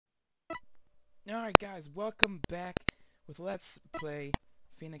Alright guys, welcome back with Let's Play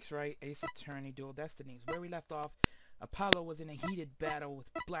Phoenix Wright Dual Destinies. Where we left off, Apollo was in a heated battle with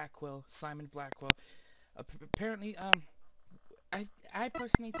Simon Blackwell. Apparently, I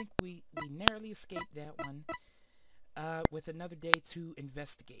personally think we narrowly escaped that one with another day to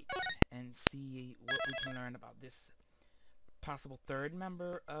investigate and see what we can learn about this possible third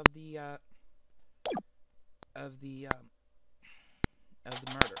member of the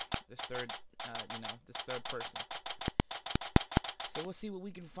murder. This third person. So we'll see what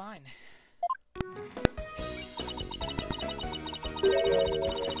we can find.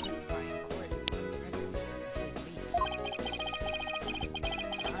 Testifying in court is unprecedented, to say the least.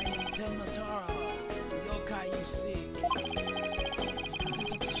 I am Telmatara, yokai you seek.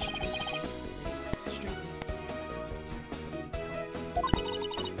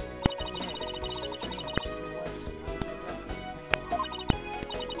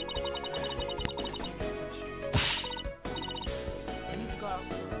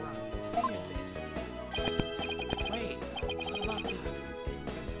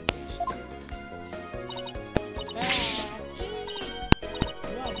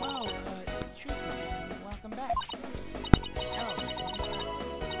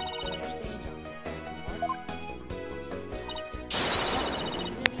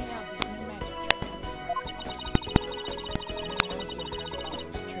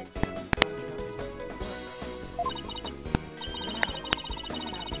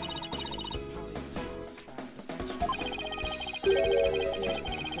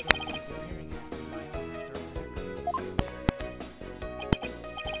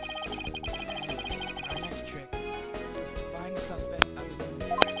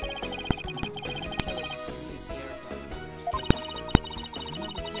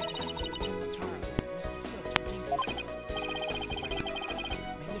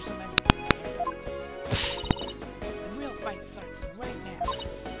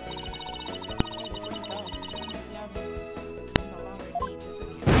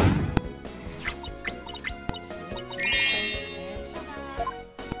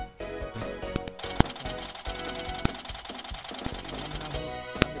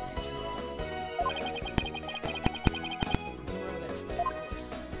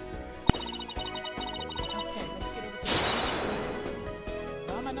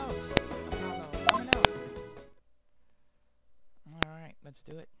 Let's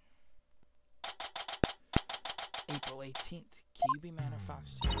do it. April 18th, QB Manor, Fox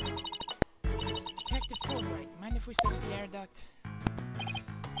 2. Detective Fulbright, mind if we search the air duct?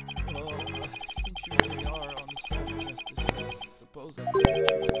 Well, since you really are on the side of justice, I suppose I could.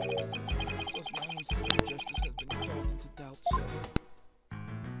 Plus my own sense of justice has been called into doubt, so...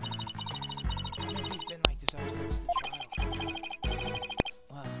 Even if he's been like this ever since the trial.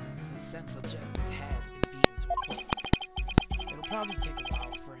 Well, his sense of justice has been beaten to a pulp. It'll probably take a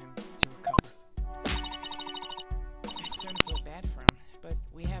while for him to recover. I certainly feel bad for him, but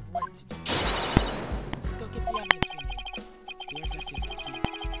we have work to do. Let's go get the evidence we need. The air duct is the key.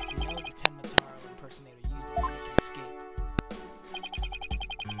 We know the Tenmataro impersonator used it to make an escape.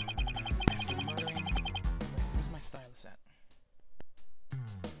 After murdering... Where's my stylus at?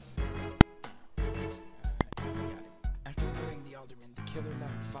 Got it. After murdering the alderman, the killer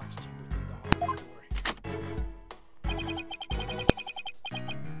left the Fox chamber through the hallway door.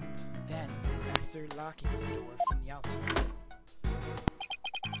 After locking the door from the outside,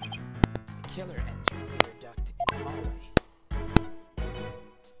 the killer entered the air duct in the hallway.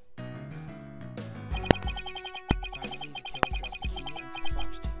 Finally, the killer dropped the key into the Fox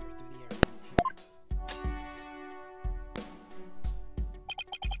chamber through the air vent here.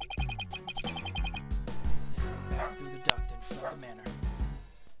 Back through the duct and fled the manor.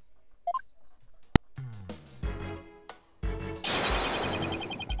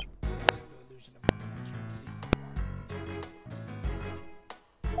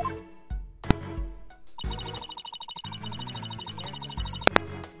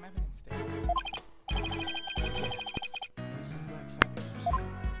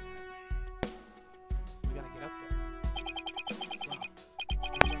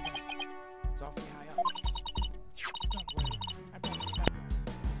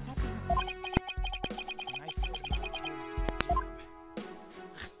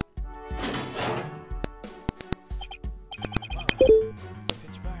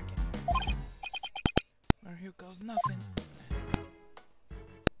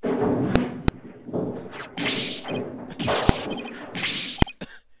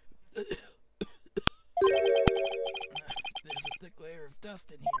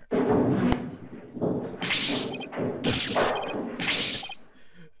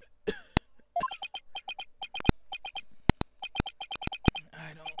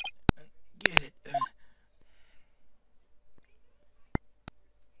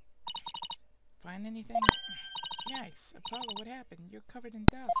 anything? Yikes, Apollo, what happened? You're covered in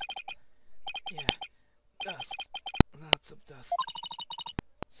dust. Yeah, dust. Lots of dust.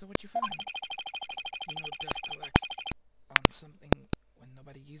 So what'd you find? You know dust collects on something when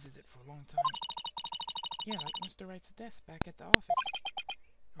nobody uses it for a long time. Yeah, like Mr. Wright's desk back at the office.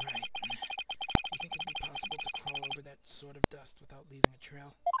 Right. You think it'd be possible to crawl over that sort of dust without leaving a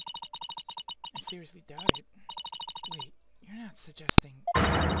trail? I seriously doubt it. Wait, you're not suggesting...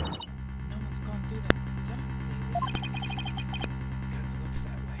 No one's gone through that dump lately. Kinda looks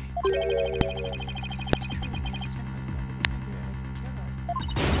that way. If it's true, then Tim was going to remember it as the killer.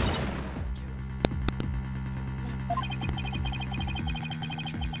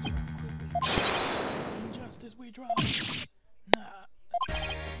 Injustice we draw. Nah.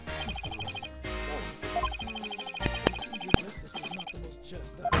 Justice was not the most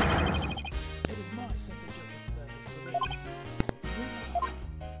just. It is my sense of justice that is the way.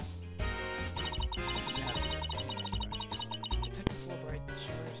 Detective Fulbright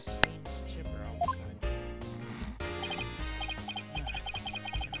sure seems chipper all the time.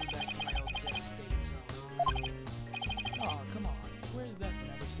 I'm back to my old devastated self. Oh, come on. Where's that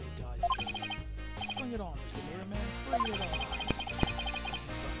never say die spirit? Bring it on, Mr. Mirrorman. Bring it on.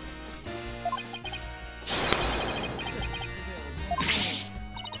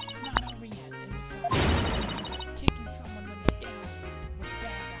 It's not over yet. It was kicking someone when they down was bad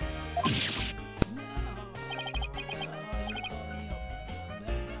guy. No. You're calling me a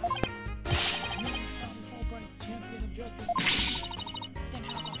bad guy. Me, Fulbright, champion of justice. Then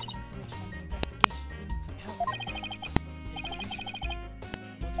how about some information on the investigation? We need some help.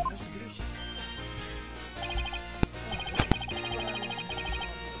 Investigation?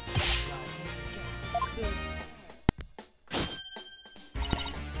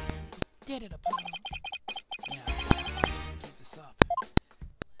 Did it, Apollo. Yeah, keep this up.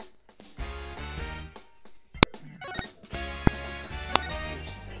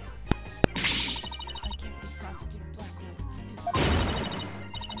 I can't be Prosecutor Blackwell. It's stupid.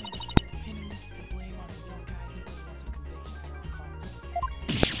 I mean, pinning the blame on the young guy he really wants a conviction for a cause.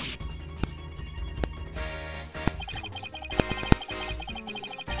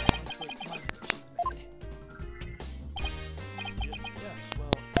 It's money that she's made. Yes,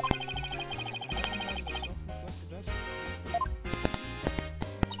 well...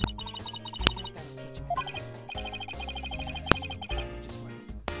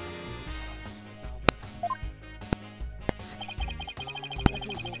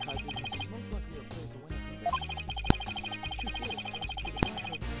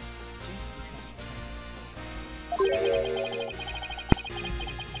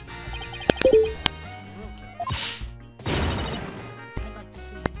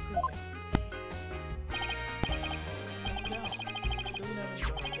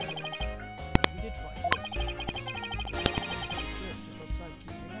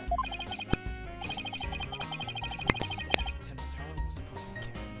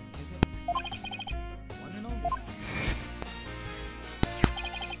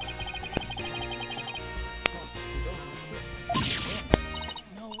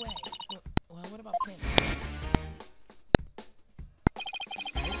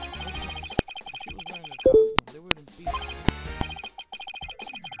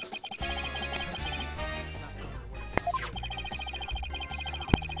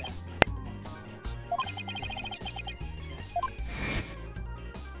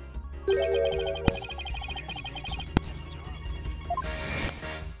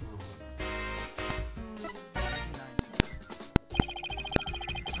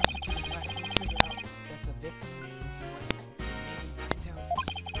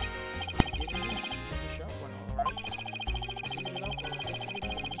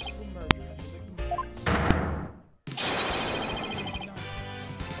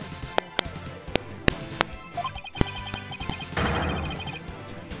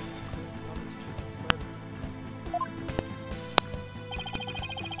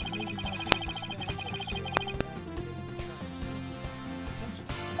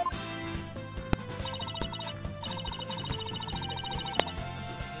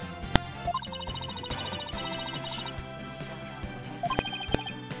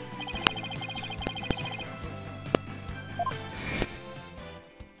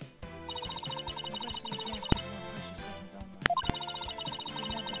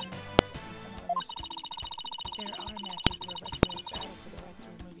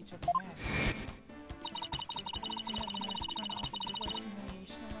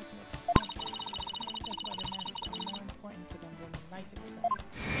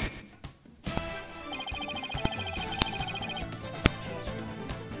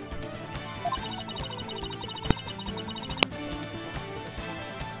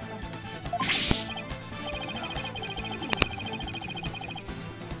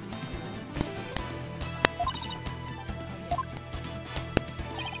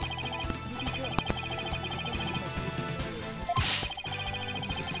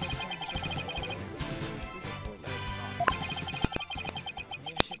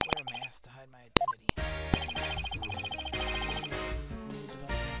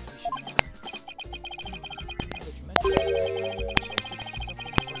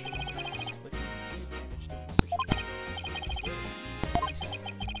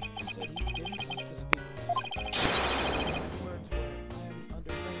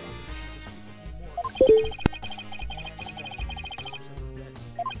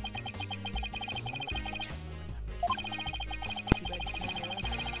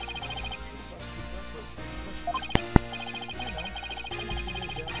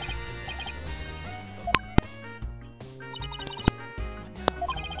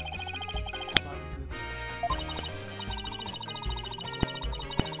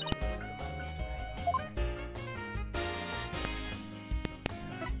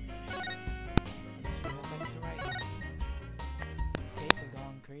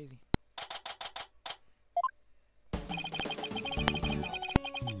 crazy.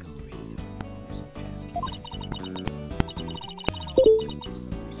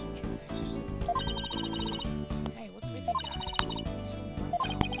 Hey, what's with you guys? You seem bummed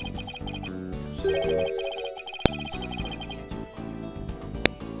out.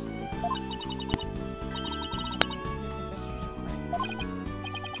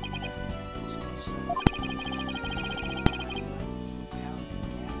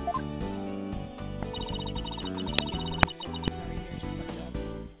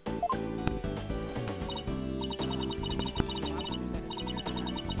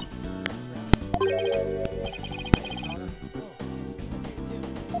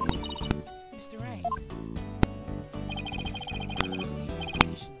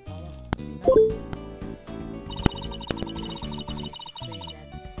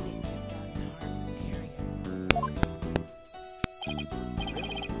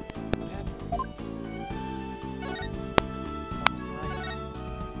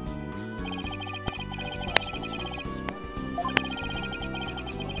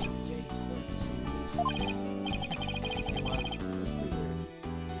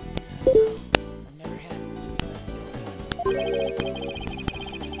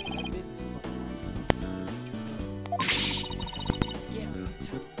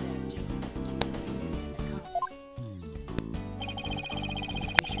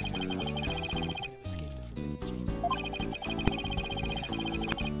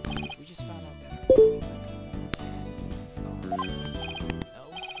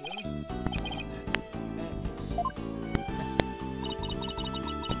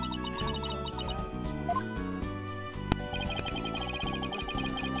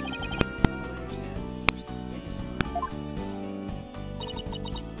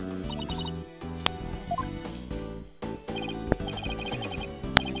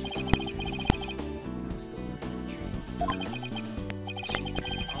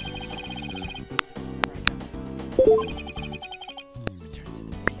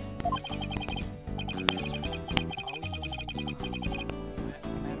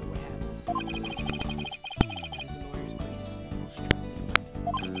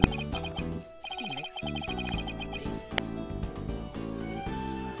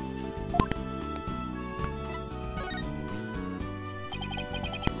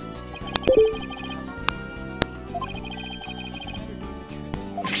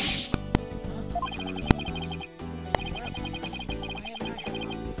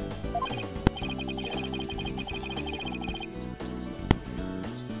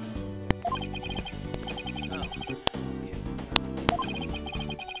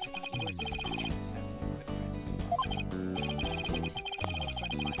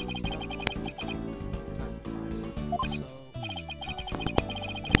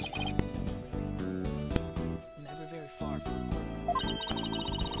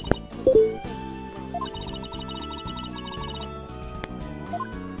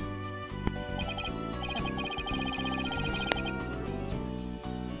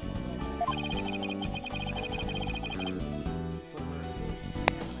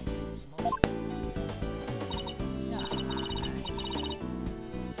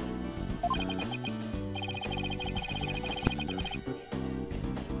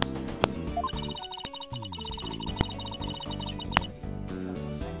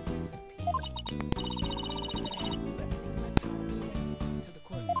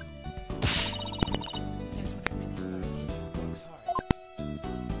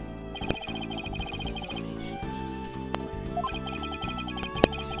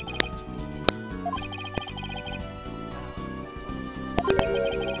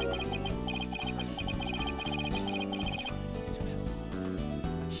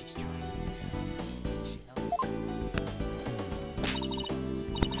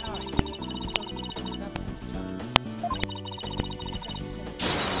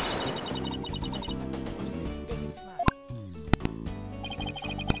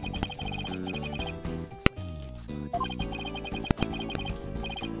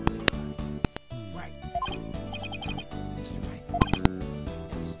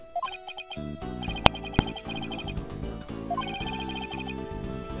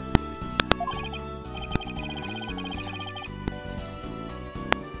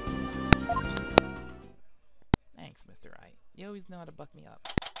 You always know how to buck me up.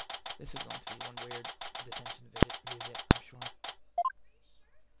 This is going to be one weird detention visit, I'm sure.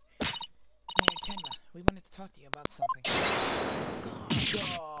 Mayor Tenma, we wanted to talk to you about something. Gaw!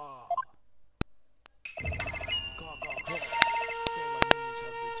 Gaw, gaw, gaw. So my minions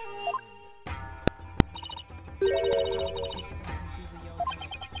have returned. She's a young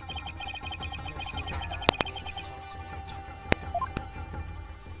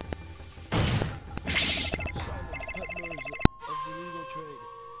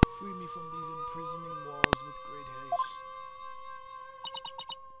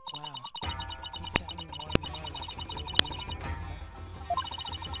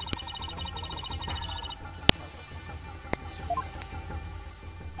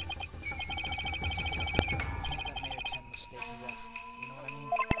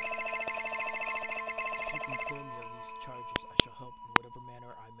charges, I shall help in whatever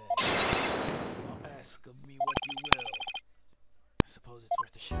manner I may. Now ask of me what you will. I suppose it's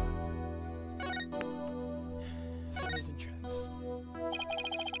worth a shot. Feathers and tracks.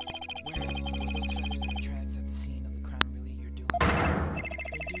 Where were those feathers and tracks at the scene of the crime really you're doing?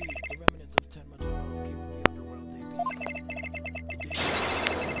 Indeed, the remnants of Tenma came from the underworld, they be.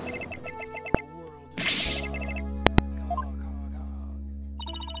 The world is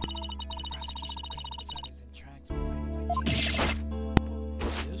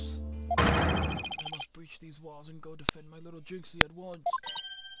these walls and go defend my little Jinxie at once.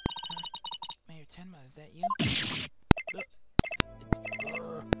 Mayor Tenma, is that you? Well,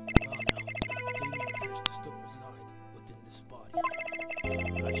 no. Damien appears to still reside within this body. I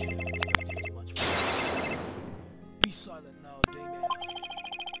should have expected as much from you. Be silent now, Damien.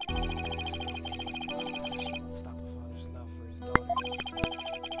 Possession won't stop a father's love for his daughter.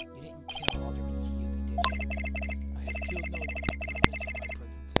 You didn't kill Alderman Kiyumi, did you? I have killed no one.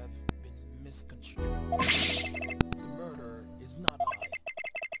 The murderer is not I,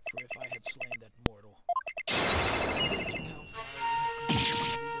 for if I had slain that mortal, virgin hellfire would have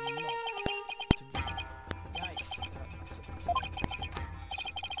contributed enough to me. Yikes! So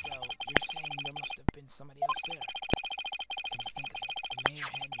you're saying there must have been somebody else there? Come to think of it, the mayor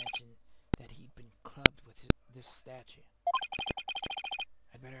had mentioned that he'd been clubbed with this statue.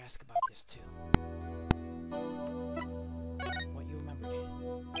 I'd better ask about this too. What you remembered?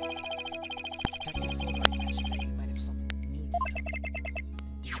 Detective Fulbright mentioned that you might have something new to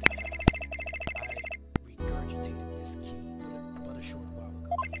tell. Indeed I regurgitated this key but a short while ago.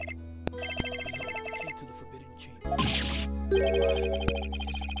 Behold, the key to the forbidden chamber. Is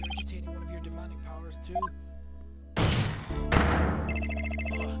regurgitating one of your demonic powers too? I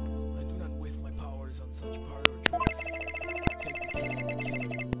do not waste my powers on such parlor tricks. Take the key from the killer.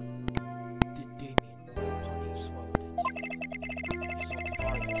 Did Damien know upon you swallowed it? You sought to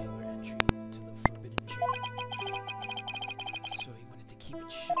bar the killer entry to the forbidden chamber. So he wanted to keep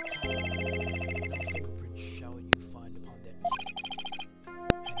it shut tight. No fingerprints shall you find upon that key.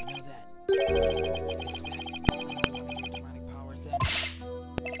 How do you know that? Is that another one of your demonic powers then?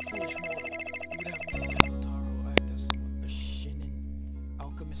 Foolish mortal, you would have me tell Taro act as a Shinin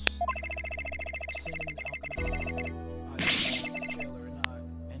alchemist. Shinin alchemist. I was the jailer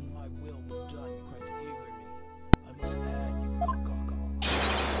and my will was done quite eagerly. I must add, you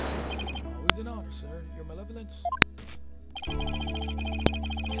always an honor, sir. Your malevolence. Yes, I'm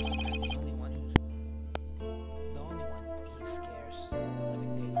not the only one he scares the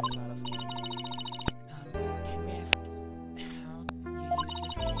living daylights out of. Can we ask how you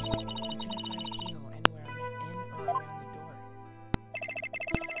use this key? I couldn't find a keyhole anywhere in or around the door.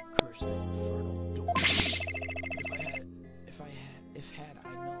 Curse that infernal door. But if had I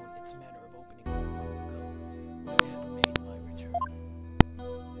known its manner of opening long ago, would I have made my return?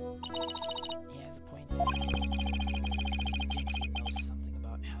 He has a point there. Jinxie knows something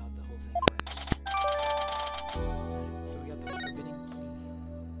about how the whole thing works. So we got the forbidden key.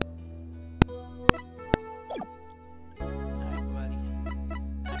 Alright, buddy.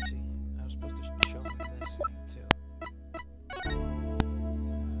 Actually, I was supposed to show him this thing too.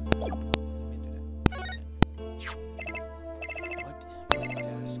 Let me do that. What I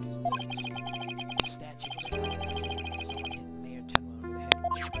ask is that the statue was found at the scene. Someone hit Mayor Tenma over the head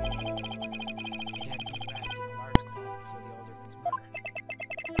with a spear. It had been wrapped in a large cloth before the alderman's murder.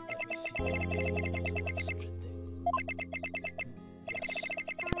 Let me see what Damien knows about such a thing. Yes,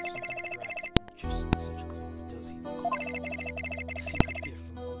 something wrapped in just such a cloth does he recall. A secret gift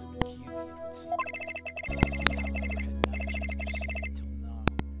from Alderman Kiyumi, it would seem. He, however, had not a chance to see it until now,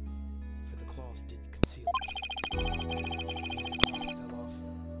 for the cloth did conceal it. The cloth fell off,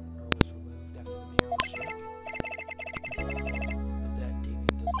 or was removed after the mayor was struck. Of that,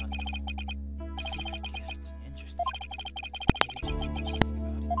 Damien does not know. A secret gift. Interesting. Maybe Jinxie knows something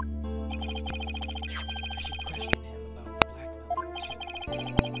about it. I should question him about the blackmail there too.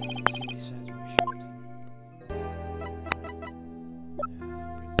 See what he says when I show it to him.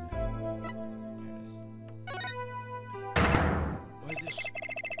 Why this?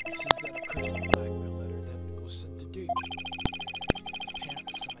 This is that accursed blackmail letter that was sent to Damien.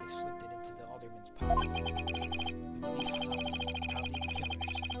 Apparently somebody slipped it into the alderman's pocket. We believe some probably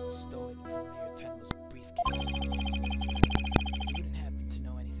killers stole it from Mayor Tenma's briefcase. You wouldn't happen to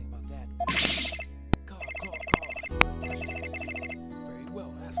know anything about that, would you? Caw. Very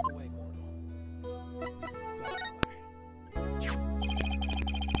well, ask away, mortal. Blackmail.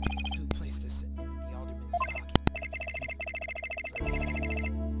 Who placed this in the alderman's pocket?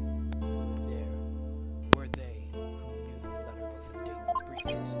 Were they who knew the letter was in Damon's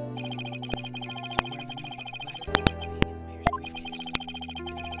briefcase? So whoever knew about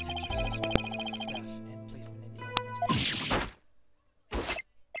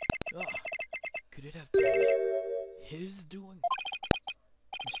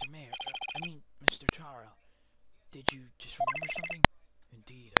Did you just remember something?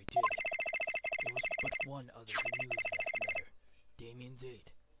 Indeed, I did. There was but one other who knew of that letter. Damien's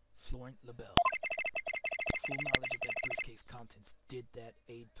aide, Florent Labelle. Full knowledge of that briefcase contents did that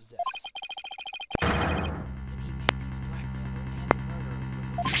aide possess. Then he may be the blackmailer and the murderer.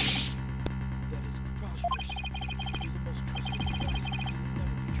 That is preposterous. He's the most trusted advisor. He would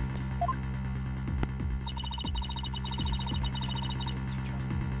never betray you.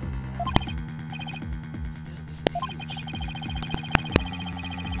 Still, this is huge.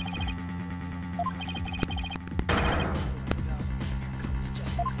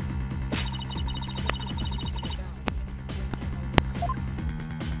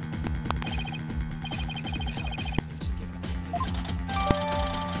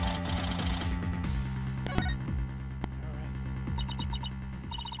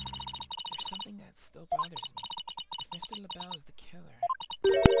 Still bothers me. If Mr. Labelle is the killer,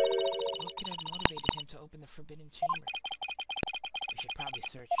 what could have motivated him to open the forbidden chamber? We should probably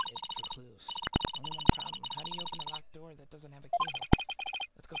search it for clues. Only one problem. How do you open a locked door that doesn't have a keyhole?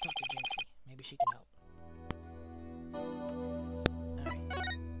 Let's go talk to Jinxie. Maybe she can help. Alright.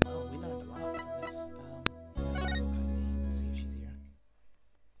 Oh, we learned a lot from this. Let's see if she's here.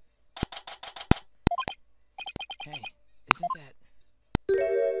 Hey, isn't that... What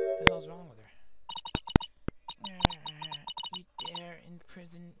the hell's wrong with her? You dare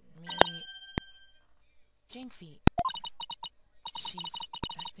imprison me? Jinxie. She's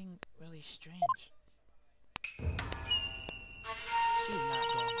acting really strange. She's not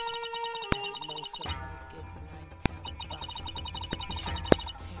going to. That low someone get 9-10 bucks. She can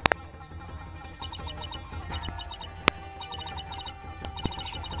take that as well.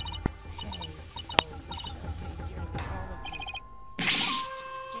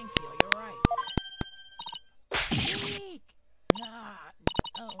 Jinxie, oh, you're right.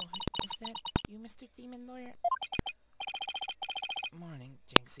 Oh, is that you, Mr. Demon Lawyer? Morning,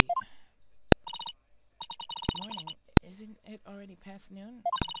 Jinxie. Morning. Isn't it already past noon?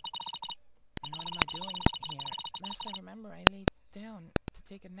 And what am I doing here? Last I remember, I laid down to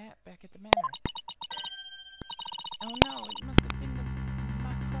take a nap back at the manor. Oh no, it must have been the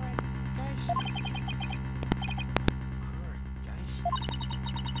Makuragaishi. Makuragaishi?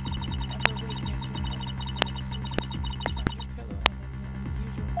 Ever wake after a husband's night's sleep on your pillow and then your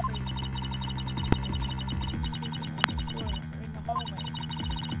unusual face sleeping on the floor or in the hallway?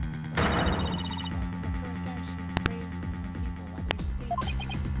 Makuragaishi prays people while they're sleeping.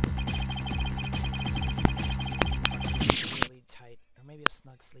 Really tight, or maybe a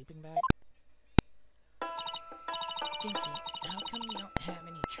snug sleeping bag. Jinxie, how come you don't have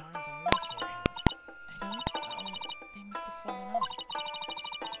any charms on your forehead? I don't know. They must have fallen off.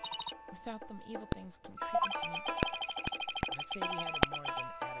 Without them, evil things can creep into me. Let's say we had a more than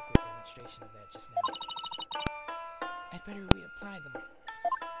adequate demonstration of that just now. I'd better reapply them.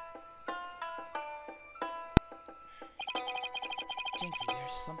 Jinxie,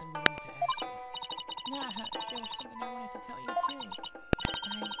 there's something we wanted to ask you. Nah, there was something I wanted to tell you too.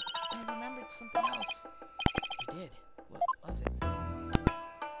 I remembered something else. You did? What was it?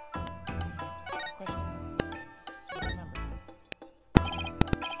 Question. So remember.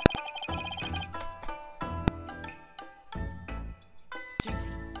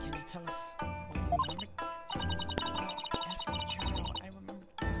 Jinxie, can you tell us what you remembered? After the trial, I remembered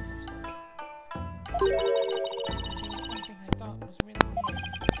lots of stuff. There was one thing I thought was really weird.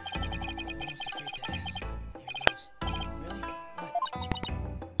 I'm almost afraid to ask. Here goes. Really? What?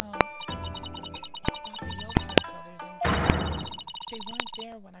 It's about the Yellow brothers and they weren't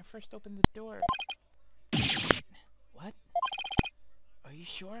there when I first opened the door. What? Are you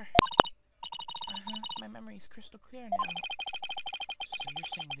sure? Uh-huh. My memory's crystal clear now. So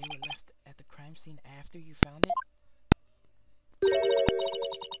you're saying they were left at the crime scene after you found it?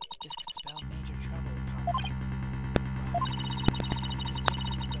 This could spell major trouble, Papa. Why? Because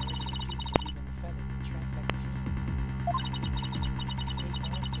Jinxie is already accused of leaving the feathers and tracks at the scene. They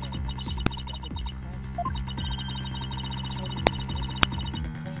weren't there when she discovered the crime scene. Totally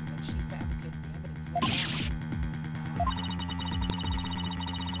the claim that she fabricated the evidence later on.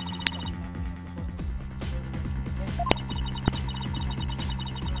 Jinxie's fuzzy memory of the whole incident is really working against us.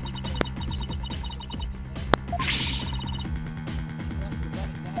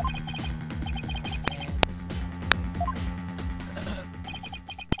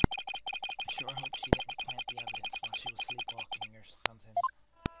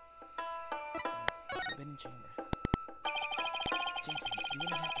 Forbidden chamber. Jinxie, you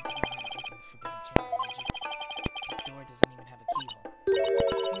wouldn't happen to know how to open the forbidden chamber, would you? The door doesn't even have a keyhole.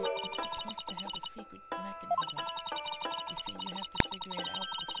 Well, it's supposed to have a secret mechanism. You see, you have to figure it out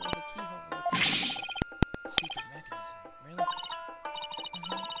before the keyhole will appear. Secret mechanism?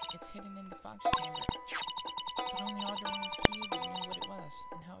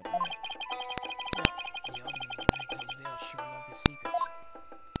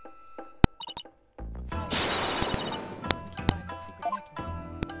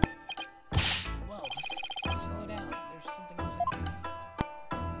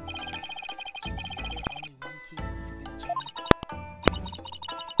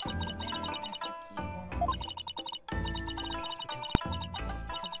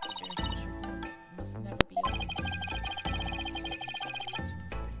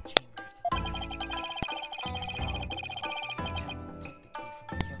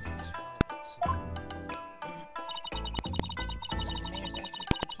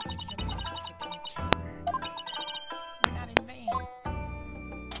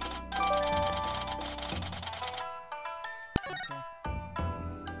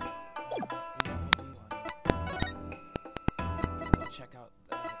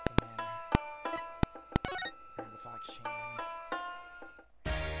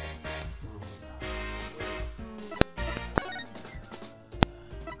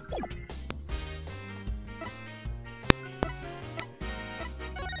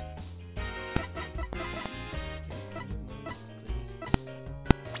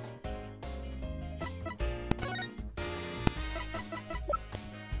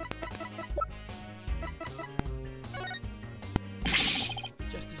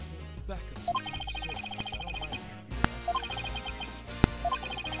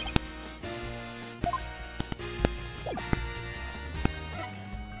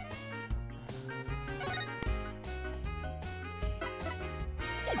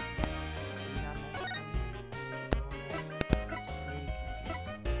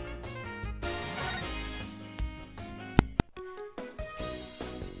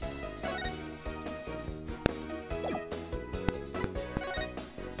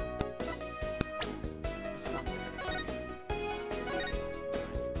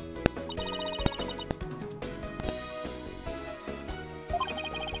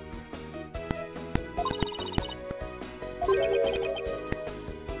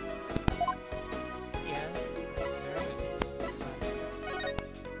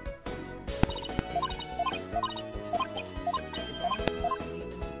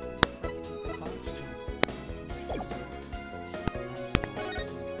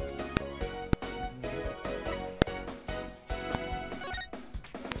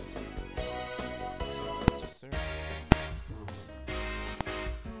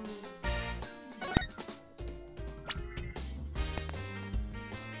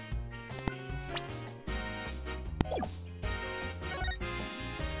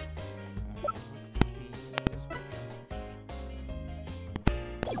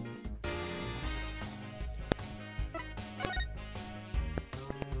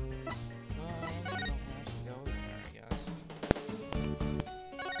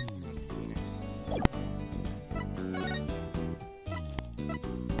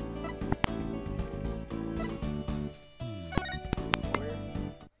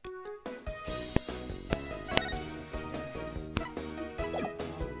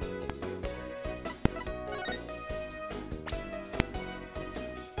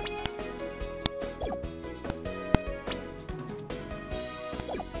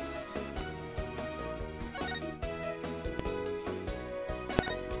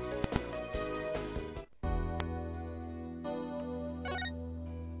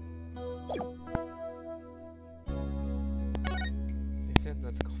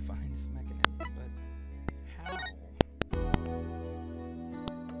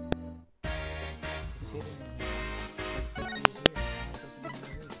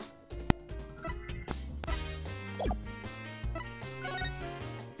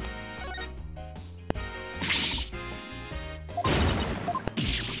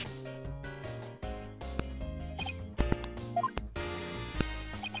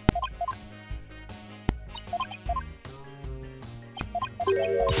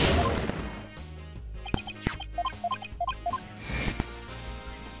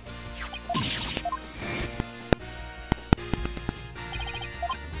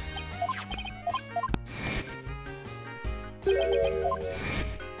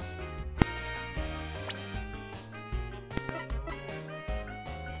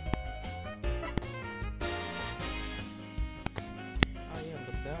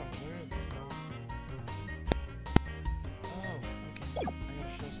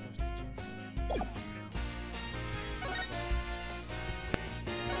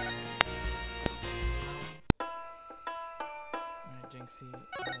 See, I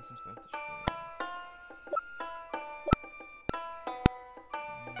have some stuff to show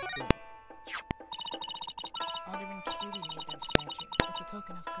you. Alderman Cutie made that statue. It's a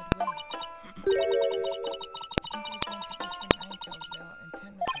token of goodwill. I think it was going to be from Aintelville and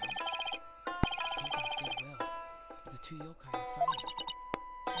Tenmatown. Token of goodwill. The two yokai are fighting.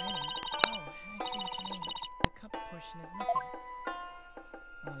 Oh, I see what you mean. The cup portion is missing.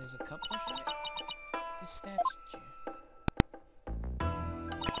 Oh, there's a cup portion of it? This statue.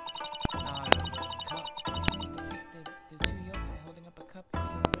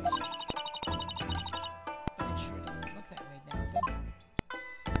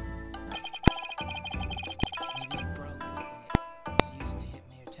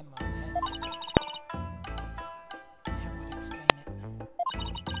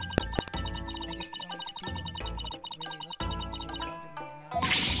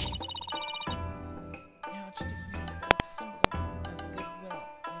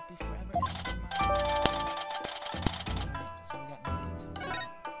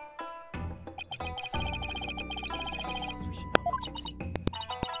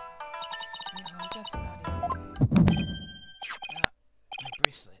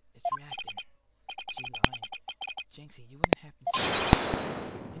 Jinxie, you wouldn't happen to...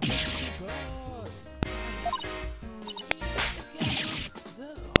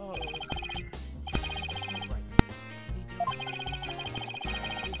 Oh. Right. What are you doing?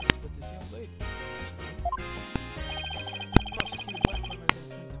 With this young lady. Prosecuted black women against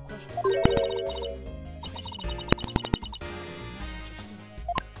me to question.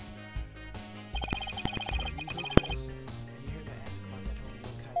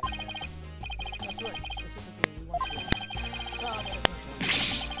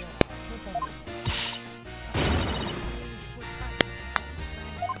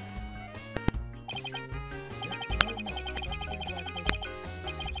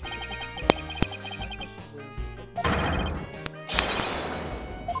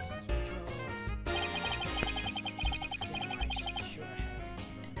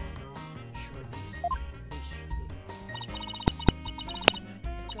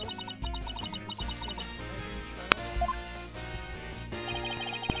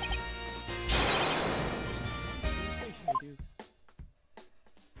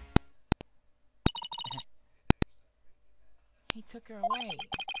 He took her away.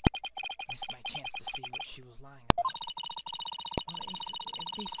 Missed my chance to see what she was lying about. Well,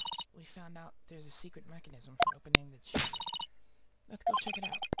 at least we found out there's a secret mechanism for opening the chest. Let's go check it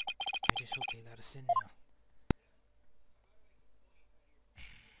out. I just hope they let us in now.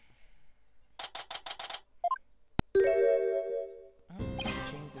 Oh, he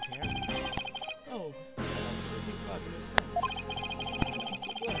changed his hair. Oh, really fabulous. I'm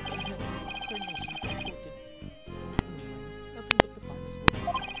so glad I had this pregnancy reported. Nothing but the finest wood.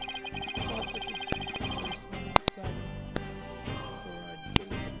 All fishes, policemen outside for a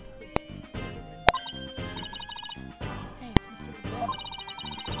Jason Hood. Hey, it's Mr. McGraw. I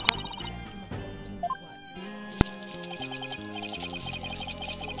asked him if he'll do what?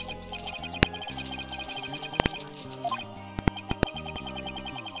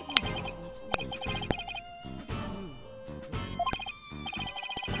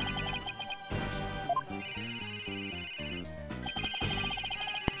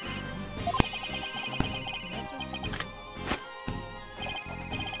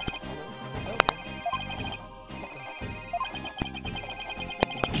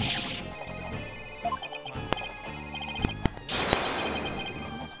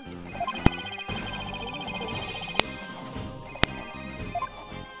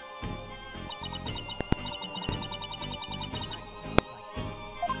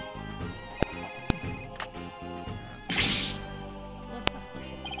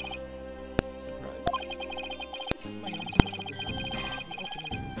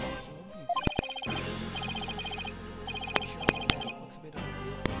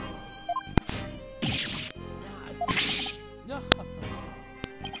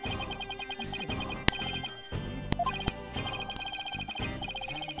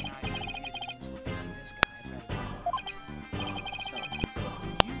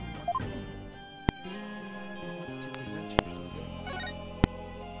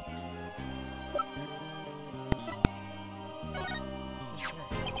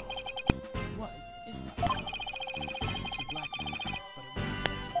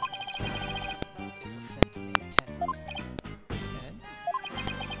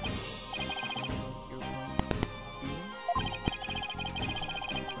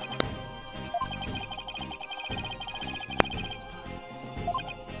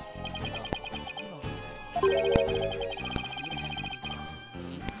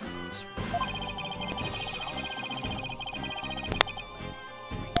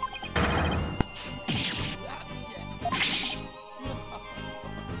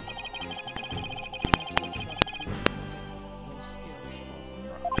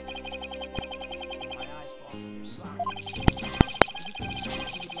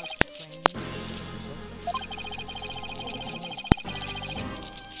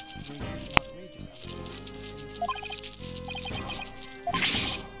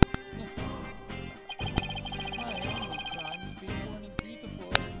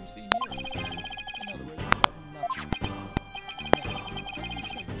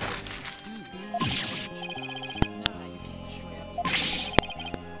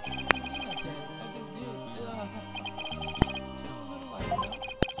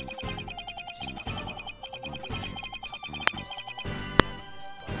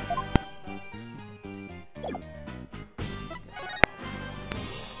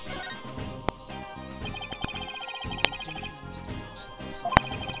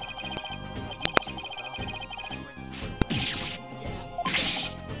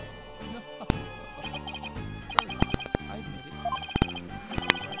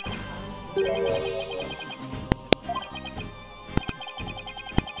 Why,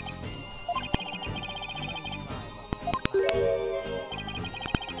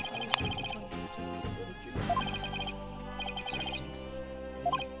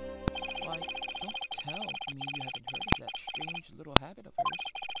 don't tell me you haven't heard of that strange little habit of hers.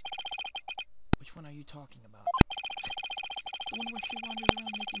 Which one are you talking about? The one where she wanders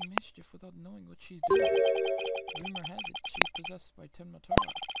around making mischief without knowing what she's doing. Rumor has it she's possessed by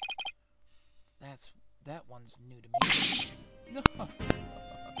Tenmatara. That one's new to me. No. Well,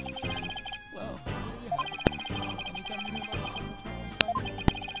 there you have it. Anytime you hear about a Tenmatara sighting,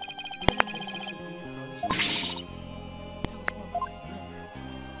 rumor thinks it should be your first. Tell us more about it.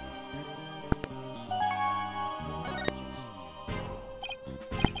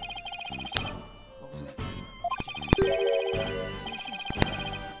 What was that?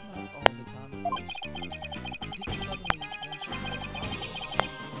 Not all the time, of course. People suddenly mention that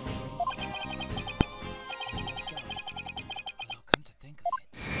so, although come to think of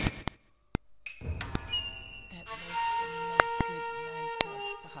it, that makes him no good man to a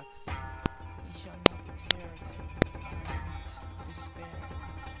fox. He shall not tear that his heart despair.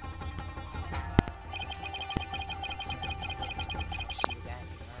 She that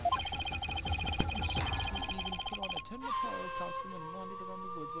and she even put on a Tenmatara costume and wandered around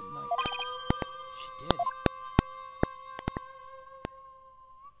the woods at night. She did.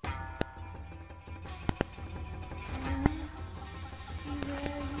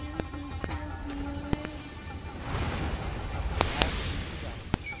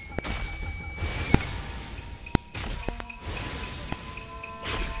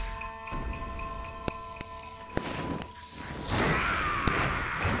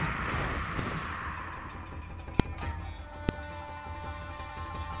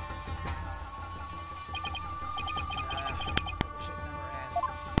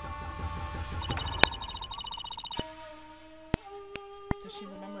 Does she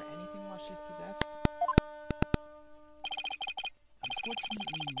remember anything while she's possessed?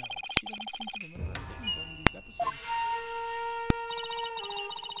 Unfortunately, no. She doesn't seem to remember a thing during these episodes.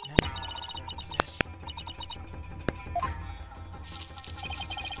 Memory loss during possession.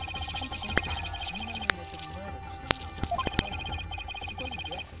 No memory of the murder scene. Because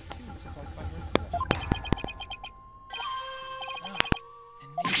death, too, was caused by her possession.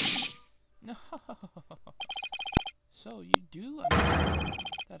 Then maybe... No! So, you do understand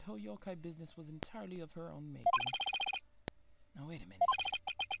that whole yokai business was entirely of her own making. Now, wait a minute.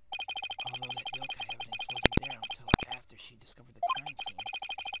 Although that yokai evidence wasn't there until after she discovered the crime scene,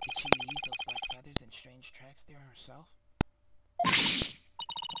 did she leave those black feathers and strange tracks there herself?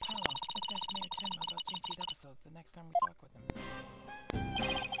 Apollo, let's ask Mayor Tim about Jinxie's episodes the next time we talk with him.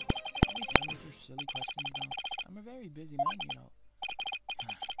 Are we done with your silly questions now? I'm a very busy man, you know.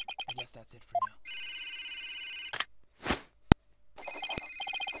 I guess that's it for now.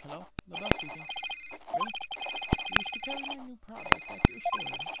 Hello? LaBelle speaking. Really? You wish to carry my new product like your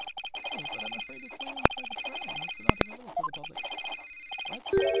store? Oh, but I'm afraid it's my own private brand. It's not available to the public. What?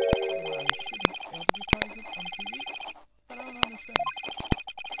 Well, I shouldn't advertise it on TV? But I don't understand.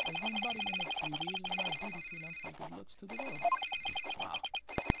 As the embodiment of beauty, it is my duty to announce my good looks to the world. Wow.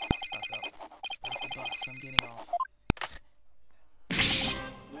 Stuck up. Stop the bus. I'm getting off.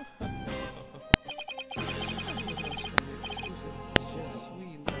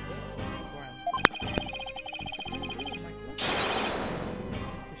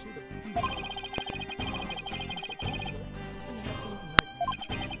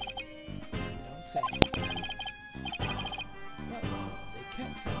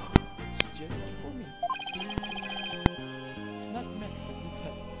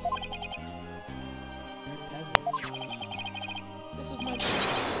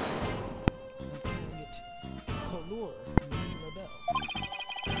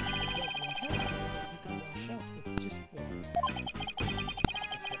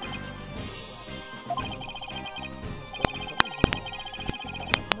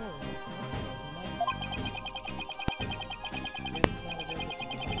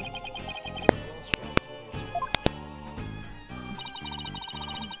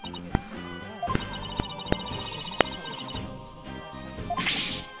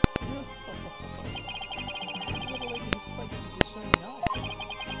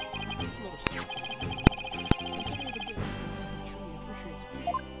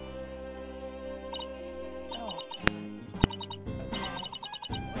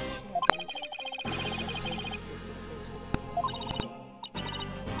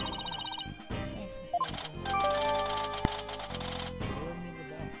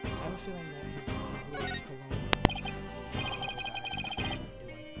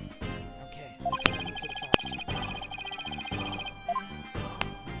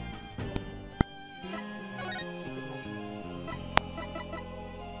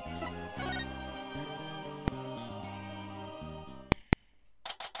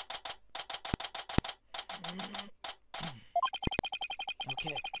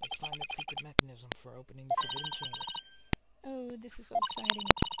 before opening the forbidden chamber. Oh, this is so exciting.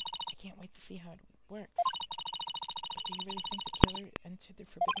 I can't wait to see how it works. But do you really think the killer entered the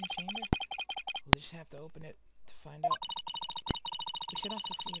forbidden chamber? We'll just have to open it to find out. We should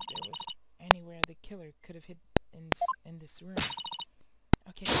also see if there was anywhere the killer could have hid in this room.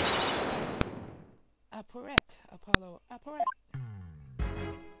 Okay. Apparet, Apollo, apparet.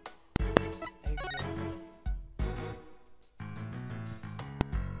 Exit.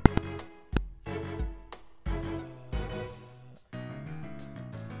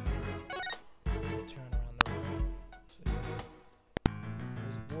 Turn around the room. So there's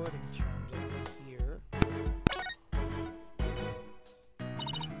warding charms over here.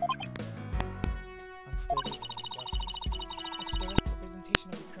 Unsteady injustice. That's a direct representation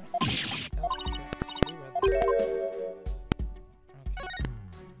of the current system. Oh, okay. We read this. Okay.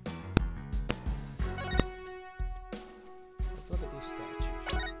 Let's look at these statues.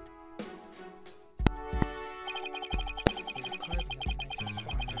 There's a carving of the 19th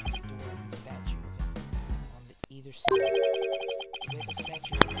fox over the door and a statue of him on either side. We have a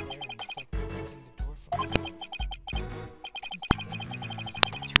statue over there and it's like they're guarding the door from us.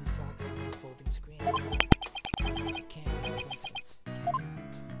 Two foxes on a folding screen as well. It can't be a coincidence, can it?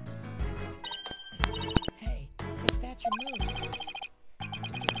 Hey, the statue moved.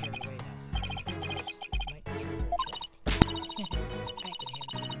 Don't get carried away now. Who knows? It might trigger a trap. I can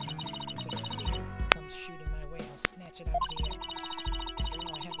handle it. If a spear comes shooting my way, I'll snatch it out of the air. After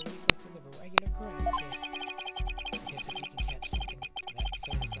all, I have the reflexes of a regular karate kid. I guess if you can catch something that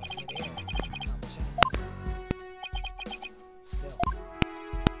fast out of midair, you can accomplish anything. Still,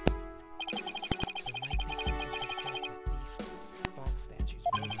 there might be something to the fact that these fox statues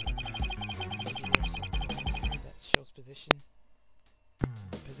rotate. Maybe there's something in here that shows the position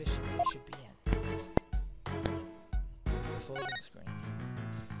they should be in. The folding screen.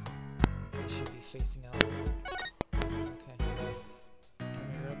 They should be facing out. Okay. Can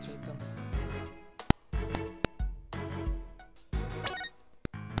we rotate them?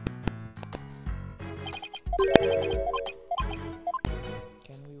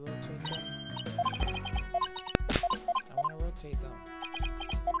 Can we rotate them? I want to rotate them.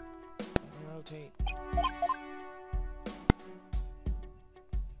 Let me rotate.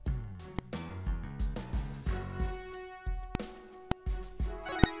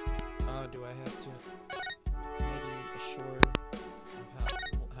 Oh, do I have to maybe assure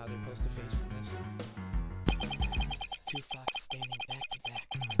of how they're supposed to face from this? Two foxes standing back to back,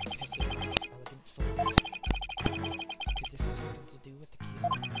 depicted on this elegant photo.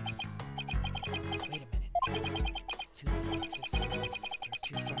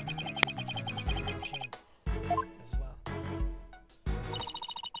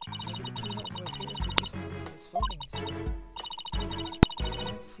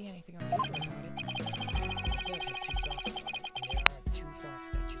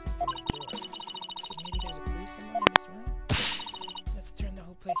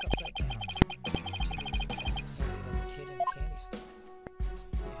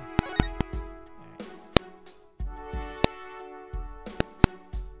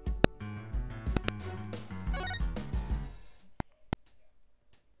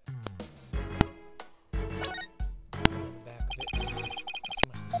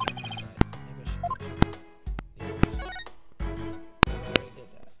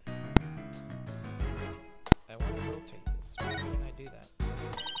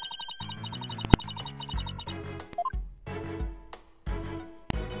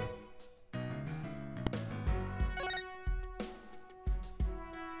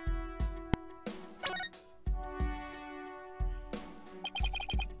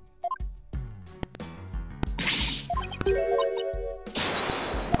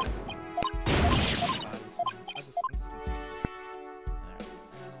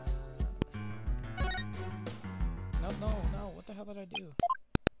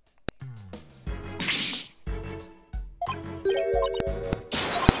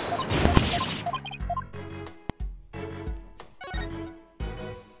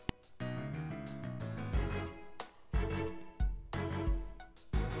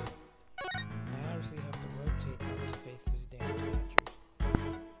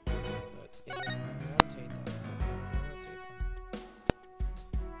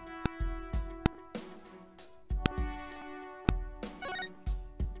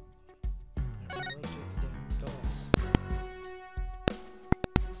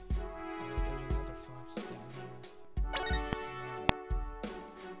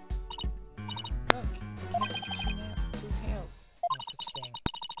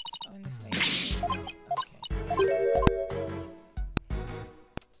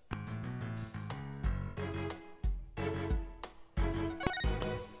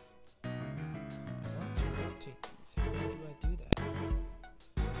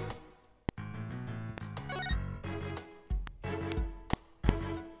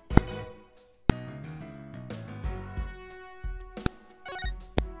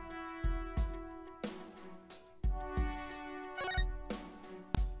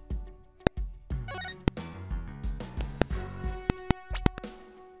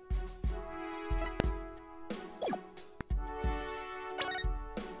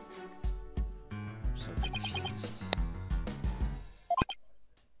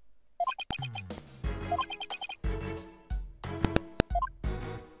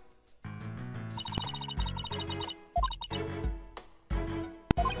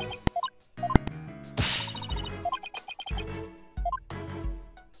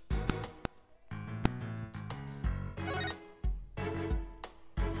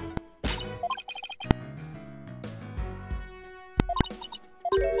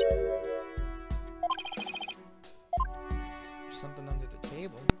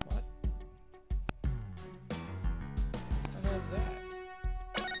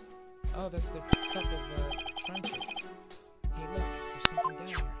 Oh, that's the cup of friendship. Hey, look, there's something down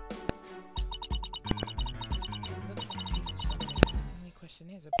here. It looks like a piece of something. The only question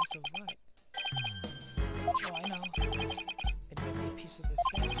is, a piece of what? Oh, I know. It might be a piece of the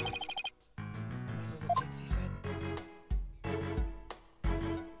statue. Remember what Jinxie said?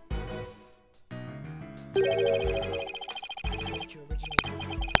 The statue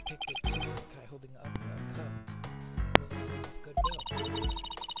originally depicted a guy holding up a cup. It was a symbol of goodwill.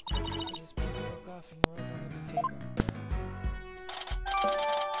 So this piece broke off and rolled under the table.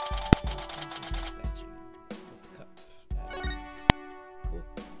 Statue with the cup. Cool.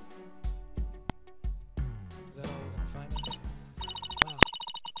 Is that all we're gonna find? Wow.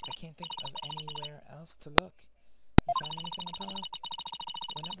 I can't think of anywhere else to look. You found anything, Apollo?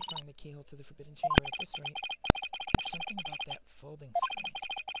 We'll never find the keyhole to the Forbidden Chamber at this rate. There's something about that folding screen.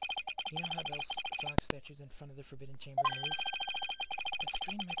 You know how those fox statues in front of the Forbidden Chamber move? That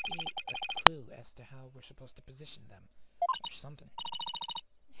screen might be a clue as to how we're supposed to position them. Or something.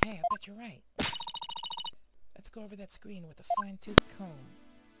 Hey, I bet you're right. Let's go over that screen with a fine-tooth comb.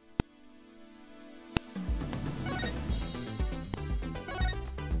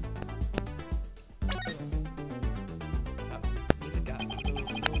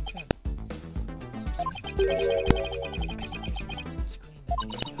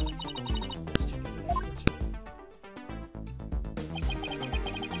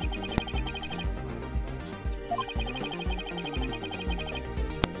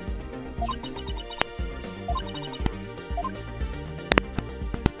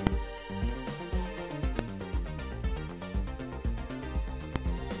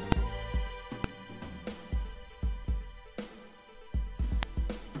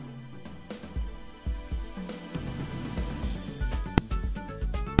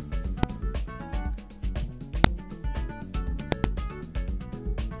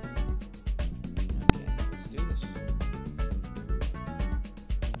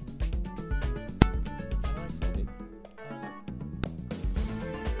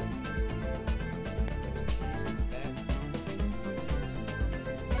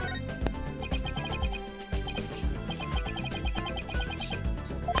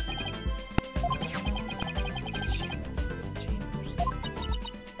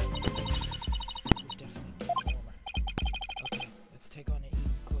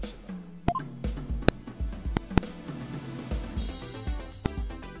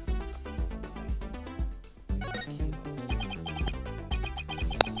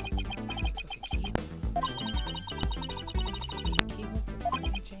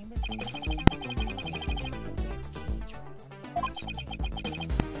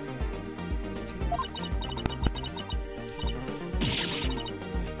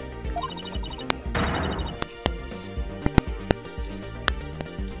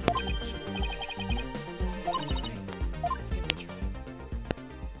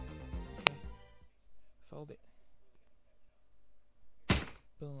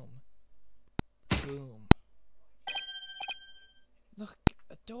 Boom. Boom. Look,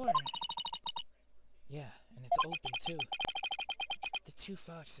 a door. Yeah, and it's open too. The two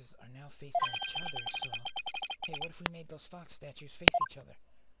foxes are now facing each other, so... Hey, what if we made those fox statues face each other?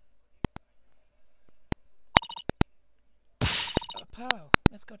 Apollo,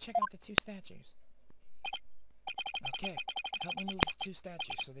 let's go check out the two statues. Okay, help me move these two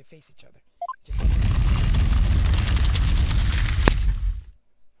statues so they face each other. Just...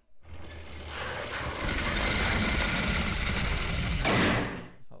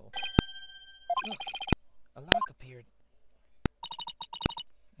 Look, a lock appeared.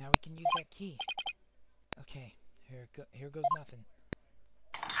 Now we can use that key. Okay, here goes nothing.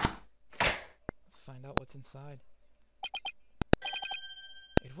 Let's find out what's inside.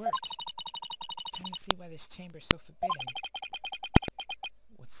 It worked. Time to see why this chamber's so forbidden.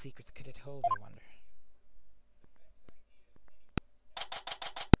 What secrets could it hold, I wonder?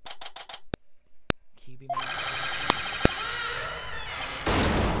 Key be made.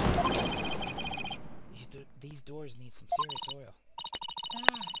 These doors need some serious oil.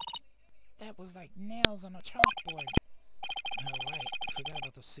 Ah, that was like nails on a chalkboard. Oh, right. Forgot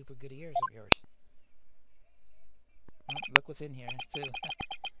about those super good ears of yours. Oh, look what's in here, too.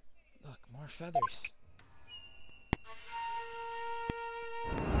 Look, more feathers.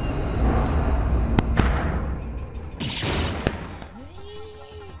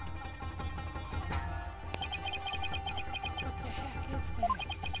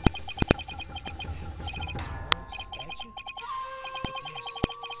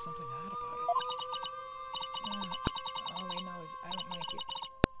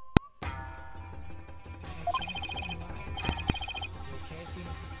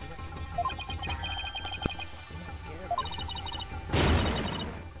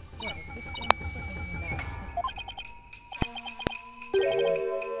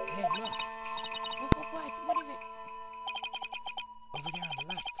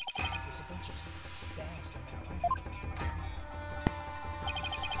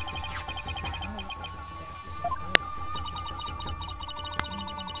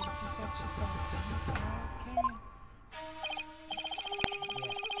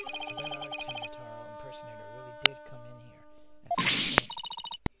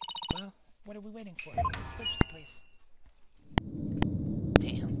 waiting for? Let's search the place.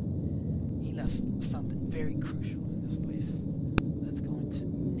 Damn. He left something very crucial in this place. That's going to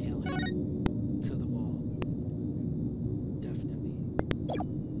nail him to the wall. Definitely.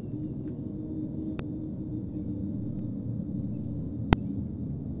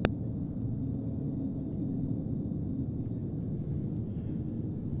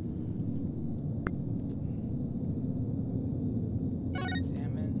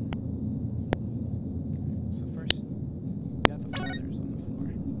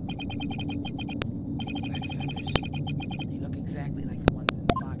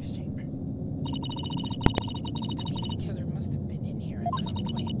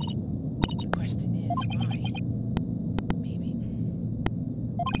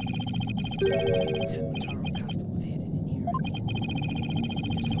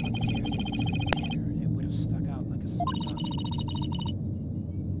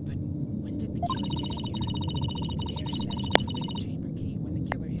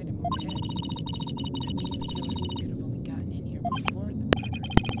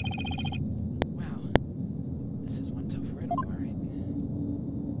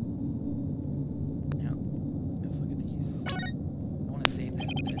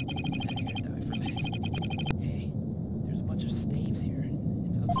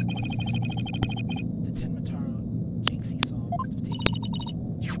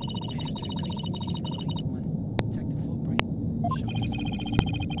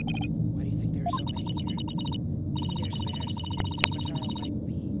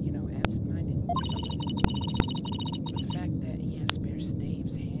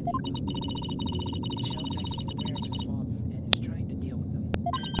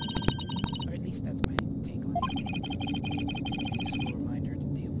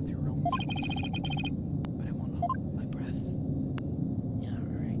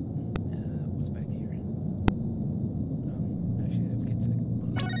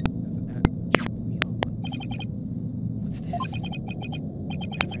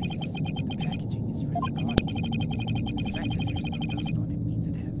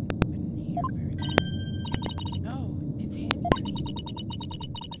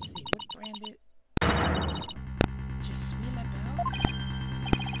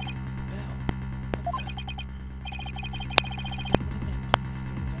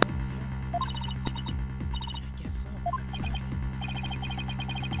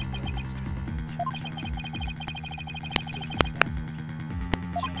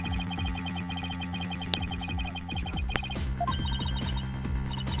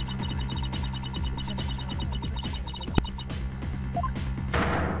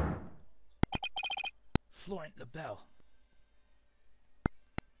 The bell.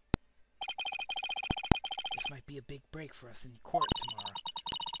 This might be a big break for us in court tomorrow.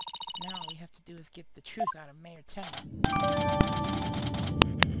 Now all we have to do is get the truth out of Mayor Tanner.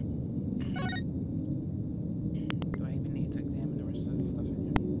 Do I even need to examine the rest of the stuff in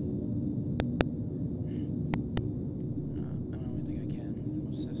here? I don't think I can.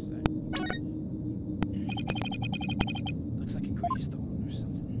 What's this thing? Looks like a gravestone or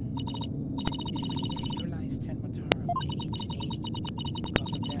something.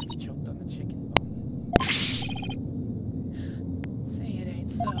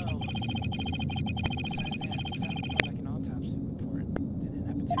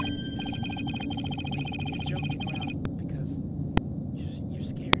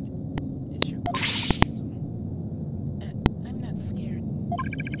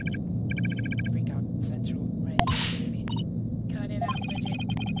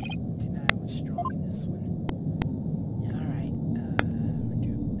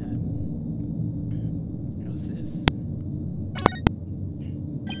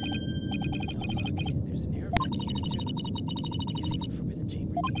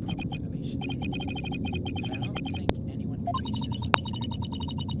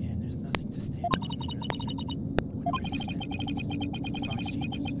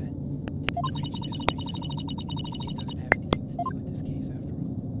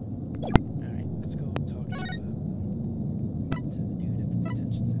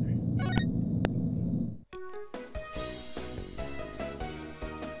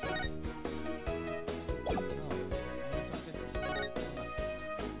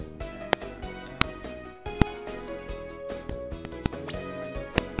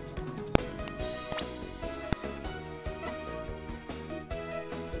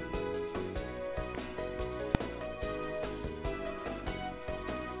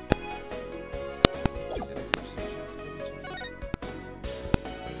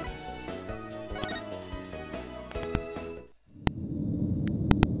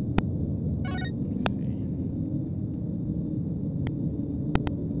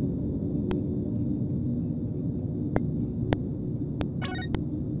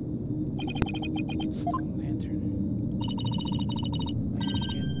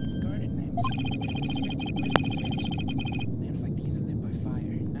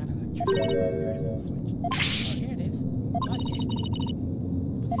 There is no switch. Oh, here it is. Not yet.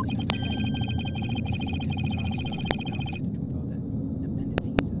 Was it out of sight? I see the temperature so outfitted with all the amenities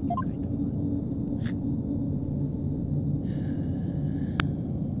that you guys go on. Examine.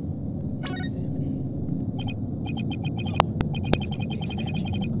 Whoa, that's one big statue.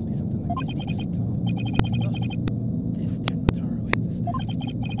 It must be something like 15 feet tall. Look, this Tenmataro has a statue.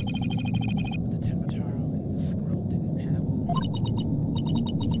 But the Tenmataro and the scroll didn't have one.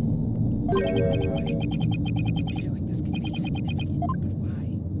 Why? I feel like this could be significant, but why?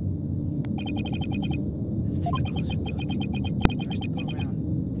 Let's take a closer look. First to go around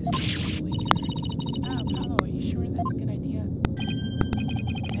this way here. Ah, Apollo, are you sure that's a good idea?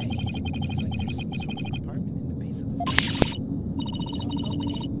 Hey, looks like there's some sort of compartment in the base of the statue. Don't open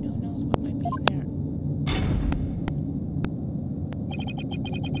it. Who knows what might be in there?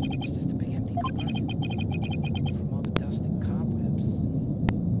 It's just a big empty compartment from all the dust and cobwebs.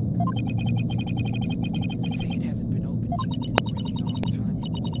 They say it hasn't been opened in a really long time.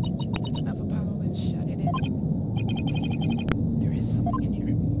 That's enough, Apollo. Let's shut it in. There is something in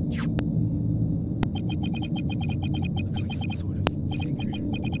here. Looks like some sort of figure,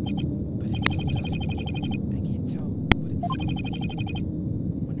 but it's so dusty. I can't tell what it's supposed to be.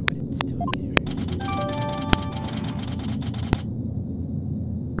 Wonder what it's doing here.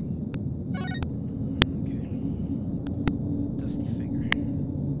 Okay. Dusty figure.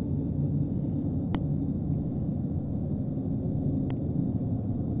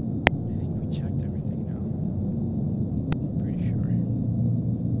 I think we checked everything now. Pretty sure.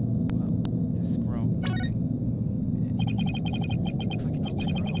 Well, this scroll thing. It looks like an old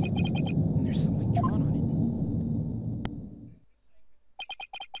scroll. And there's something drawn on it.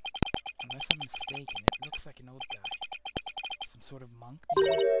 Unless I'm mistaken, it looks like an old guy. Some sort of monk,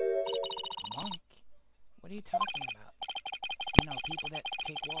 maybe? Monk? What are you talking about? You know, people that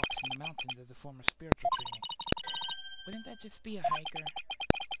take walks in the mountains as a form of spiritual training. Wouldn't that just be a hiker?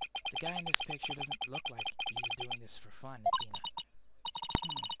 The guy in this picture doesn't look like he's doing this for fun, Athena.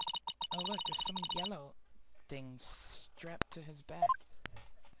 Oh look, there's some yellow thing strapped to his back.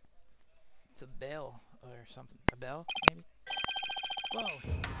 It's a bell or something. A bell, maybe? Whoa,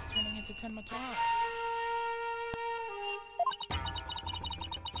 it's turning into Tenmataro.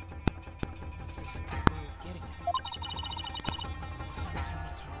 What's this way of getting it? Is this how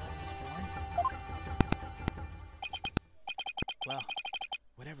Tenmataro was born? Well,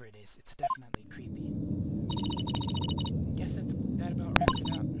 whatever it is, it's definitely creepy. Guess that about wraps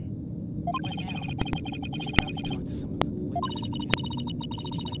it up. What now? We should probably talk to some of the witnesses again.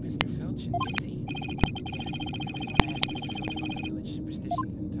 Like Mr. Filch and Dixie. Yeah, I really want to ask Mr. Filch about the village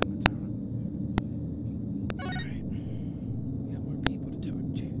superstitions in Tamatara. Alright. We got more people to talk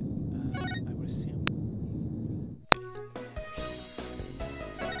to. I would assume that he's in the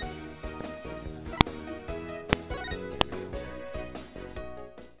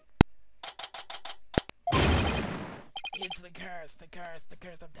It's the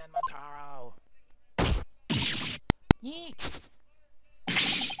curse of Tenmataro. Yeek!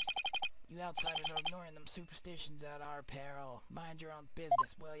 You outsiders are ignoring them superstitions at our peril. Mind your own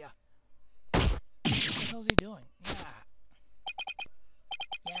business, will ya? What the hell's he doing?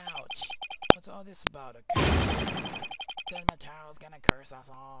 Yeah. Ouch. What's all this about? A curse? Tenmataro's gonna curse us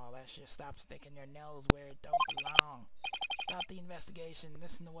all. Let's just stop sticking your nose where it don't belong. Stop the investigation.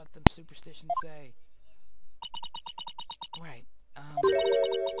 Listen to what the superstitions say. Right.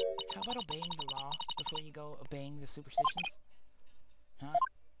 How about obeying the law before you go obeying the superstitions? Huh?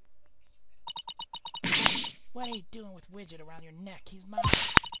 What are you doing with Widget around your neck? He's mine.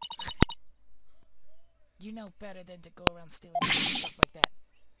 You know better than to go around stealing stuff like that.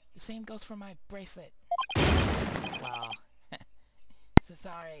 The same goes for my bracelet. Wow. So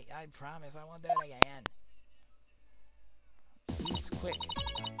sorry. I promise I won't do it again. He's quick.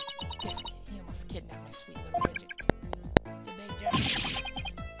 Just, he almost kidnapped my sweet little Widget. The big jerk.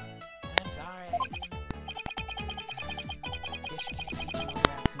 I'm sorry. Guess you can't teach an old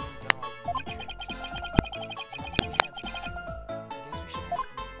raccoon dog new tricks. As long as we have it. I guess we should ask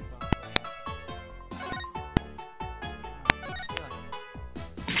him about what happened. Stealing.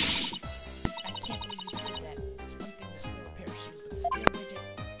 I can't believe you did that. It's one thing to steal a pair of shoes, but to steal a Widget.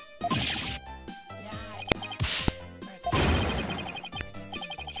 Yeah. First, I can't seem to control myself. I feel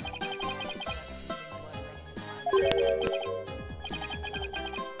like feeling blood running into my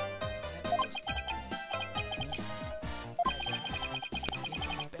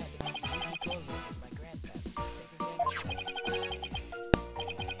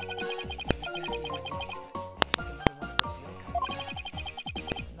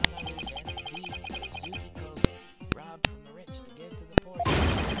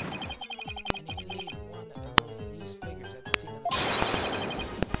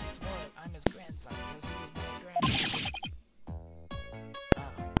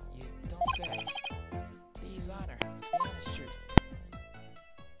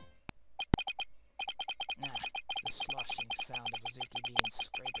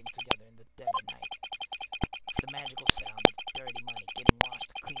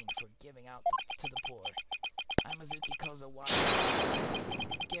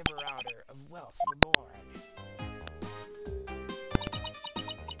wealth reborn.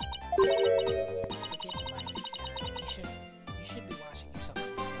 Forgive me, my you should be washing yourself.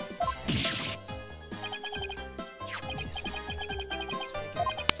 Wait a second.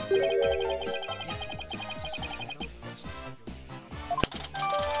 Yes, just that over first.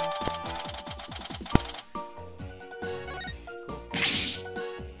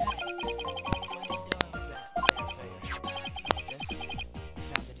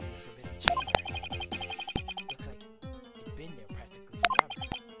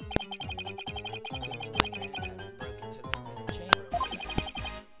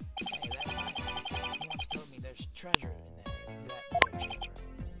 Treasure in that chamber.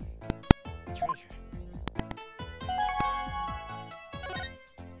 Treasure.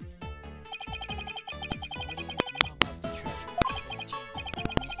 What do you know about the treasure in the chamber?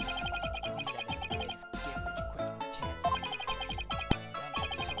 Only that is the base gift that you quick chance of the universe.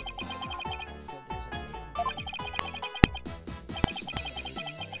 Grandfather told me said there's an amazing treasure. Something amazing there?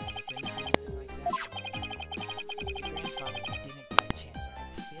 Didn't say anything like that. Your grandfather didn't by chance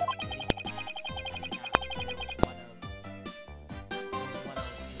already steal it, did he?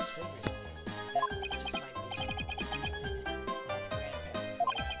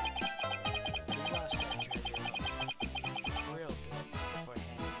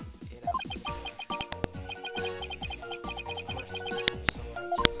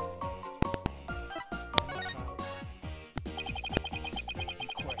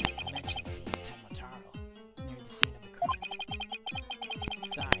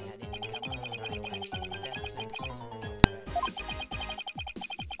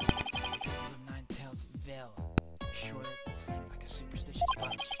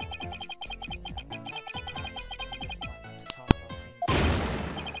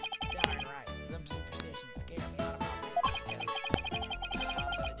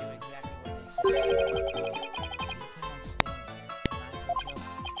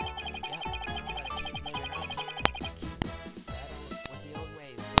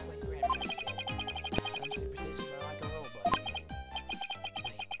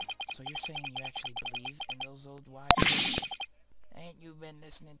 So you're saying you actually believe in those old watches? Ain't you been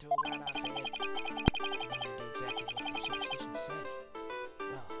listening to what I said? Then you do exactly what the superstitions say.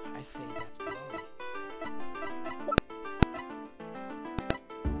 Well, I say that's baloney.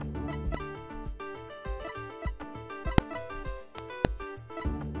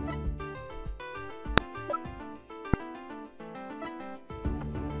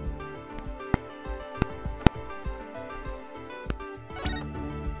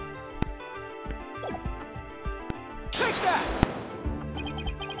 Take that!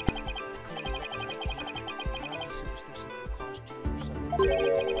 It's clearly written right here. None of the superstitions will cost you or something.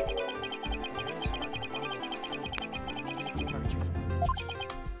 There is hardly one that's safe. Immediate departure from the religion.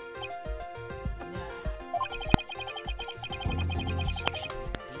 It's important to me, so you shouldn't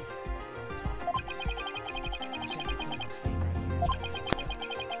even be here. We're talking about this. You simply come and stay right here and tell us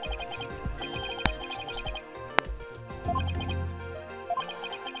what.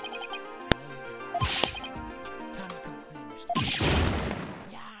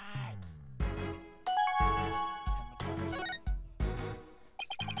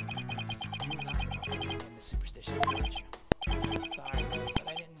 But if you really believe in the superstitions, you would have been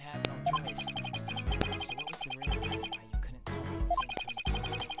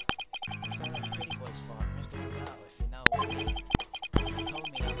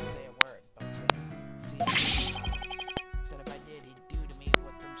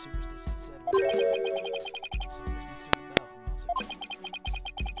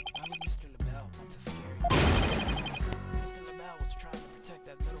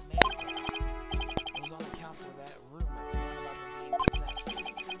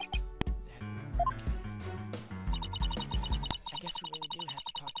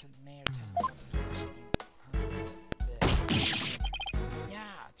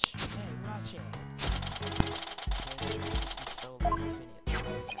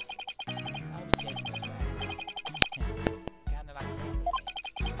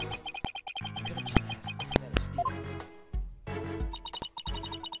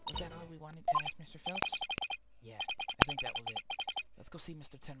go see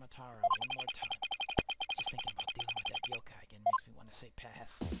Mr. Tenmataro one more time. Just thinking about dealing with that yokai again makes me want to say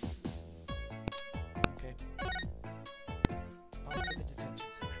pass. Okay. On to the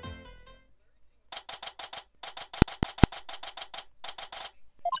detention center.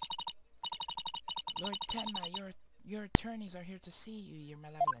 Lord Tenma, your attorneys are here to see you, your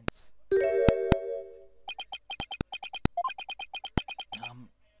malevolence.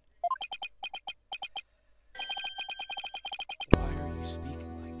 Why are you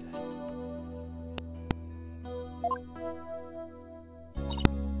speaking like that?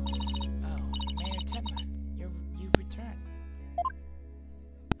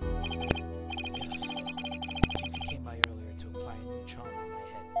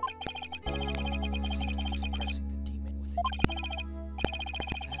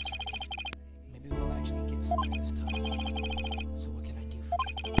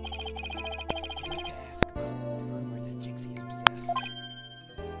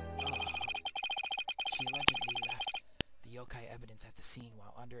 yokai evidence at the scene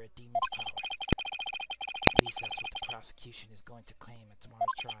while under a demon's power. At least that's what the prosecution is going to claim at tomorrow's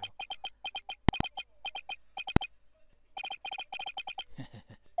trial.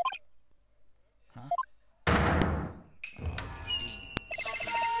 Huh?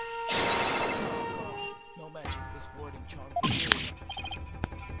 No matching this wording charm.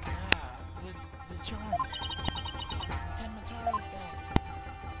 Ah, the charm. Ten Mataro's back.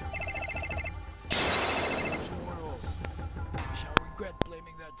 Mortals, I shall regret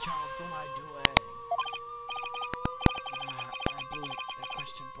blaming that child for my doing. I blew it. That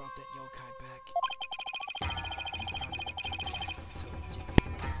question brought that yokai back. He probably won't jump back until Jinxie's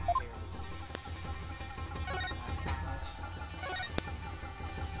next hair. I'd like to ask you about something here.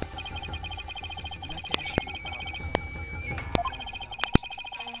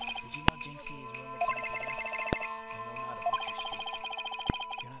 Did you know Jinxie is rumored to be possessed? I know not of what you speak.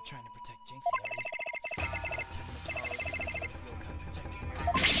 You're not trying to protect Jinxie, are you? Or Ten Mataro is the yokai protecting her.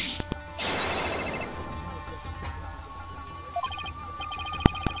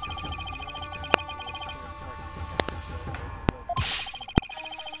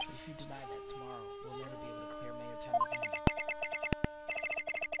 If you deny that tomorrow, we'll never be able to clear Mayor Tenma's name.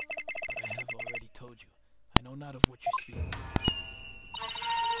 But I have already told you. I know not of what you speak. I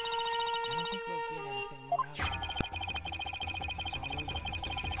don't think we'll get anything more out of it. It's all over unless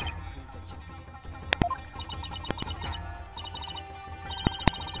we can somehow prove that Jinxie didn't plan it.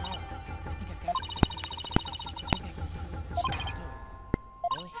 Oh, I think I've got this. I think I can prove that she didn't do it.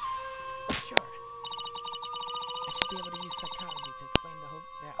 Really? Sure. I should be able to use psychology to explain that whole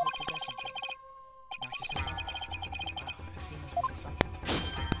possession thing. Knock yourself out. Wow, humans really something.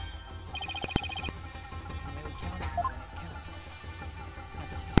 You really count it when it counts.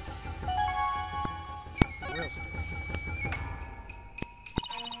 Real story.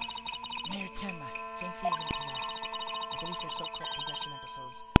 Mayor Tenma, Jinxie isn't possessed. I believe her so-called possession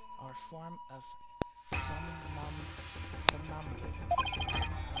episodes are a form of somnambulism.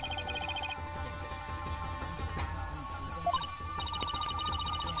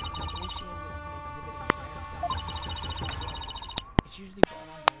 It's usually brought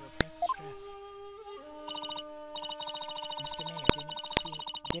on by repressed stress. Mr. Mayor,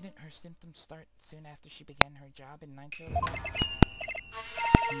 didn't her symptoms start soon after she began her job in Ninetales?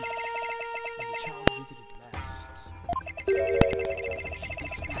 When the child visited last, she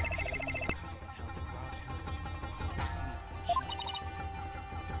did speak of dreading yokai and how they robbed her of her sleep each night.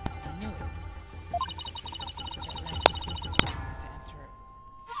 I knew it. That lack of sleep required her to enter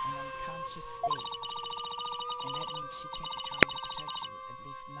an unconscious state. And that means she can't be trying to protect you, at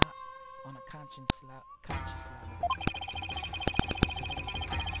least not on a conscious level. So that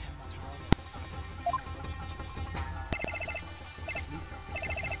Ten Mataro sleep.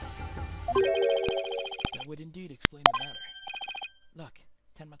 That would indeed explain the matter. Look,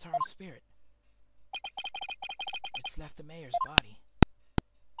 Ten Mataro's spirit. It's left the mayor's body.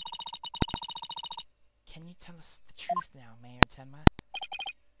 Can you tell us the truth now, Mayor Tenma?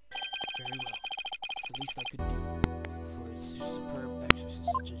 Very well. The least I could do for a superb exorcist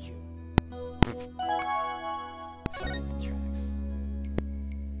such as you. Feathers and tracks.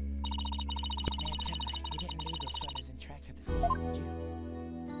 Mayor Tenma, you didn't leave those feathers and tracks at the scene, did you?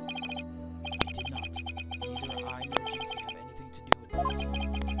 I did not. Neither I nor Jinxie have anything to do with that.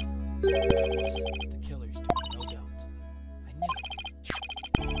 That was the killer's doing, no doubt. I knew it.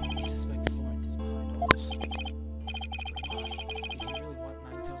 I suspect Florent is behind all this. But why? Did he really want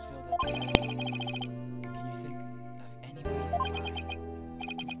Ninetalesville that bad?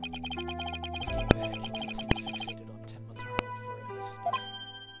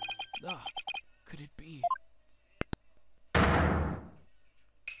 Could it be? Perhaps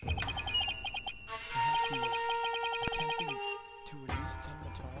he was attempting to release Ten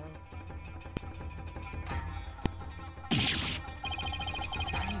Mataro? Crazy.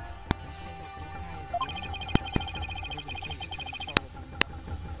 They say that yokai is weird? Whatever the case, Ten Mataro brings nothing but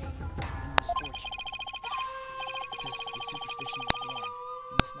pain and misfortune. It's as the superstition is born.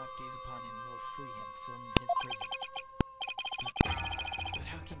 You must not gaze upon him nor free him from his prison. But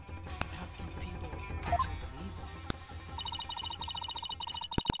how can people actually believe him?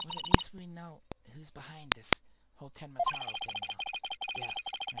 Well, at least we know who's behind this whole Ten Mataro thing now. Yeah,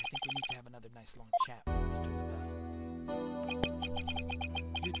 and I think we need to have another nice long chat with Mr. LaBelle.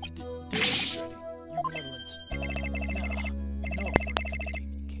 Your benevolence. No, no offense to the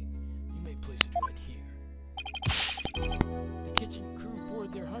Demon King. You may place it right here. The kitchen crew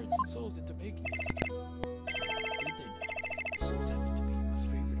poured their hearts and souls into making it. Did they know? Souls happen to be a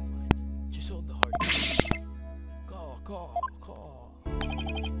favorite of mine. Just hold the heart. Call.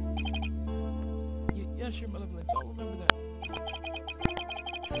 Yes, your benevolence. I'll remember that.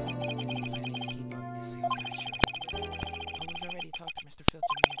 planning to keep up this yokai charade? Oh, we've already talked to Mr. Filch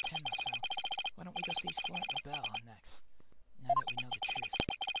and Mayor Tenma, so why don't we go see Florent LaBelle next? Now that we know the truth,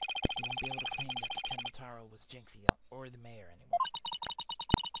 he won't be able to claim that the Tenmataro was Jinxie or the mayor anymore.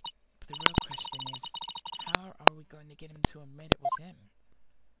 But the real question is, how are we going to get him to admit it was him?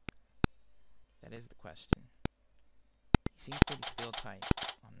 That is the question. He seems pretty still tight.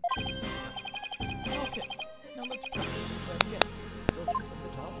 Okay, now let's practice that again. Filter from the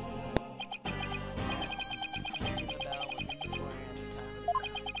top. Mr. LaBelle was in the corner at the time of the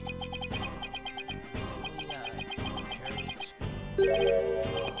crime. We, heard the scream.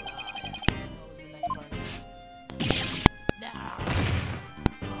 What was the next part? Now!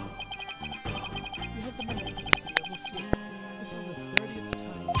 You have the mental capacity of a fleet. This is the 30th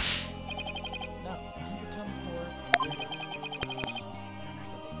time. Now, 100 times more, and you're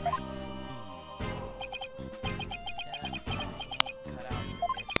practice it. Cut out for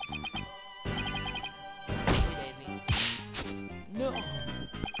this. Easy Daisy. No! Oh,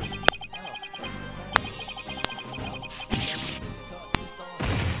 it's all just all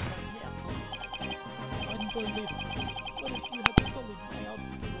unbelievable. What if you had sullied my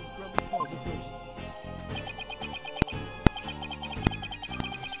outfit with those grubby paws of yours?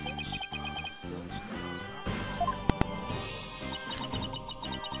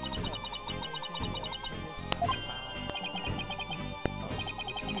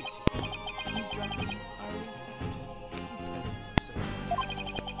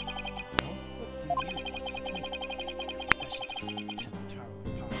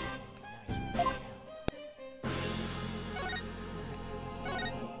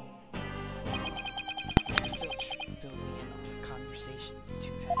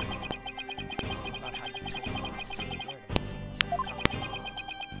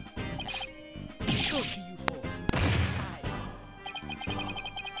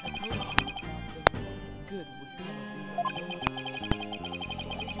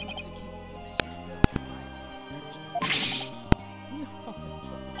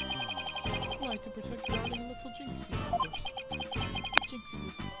 To protect darling little Jinxie, of course. Jinxie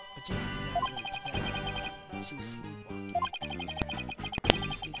was... But Jinxie was never really possessed. She was sleepwalking. She was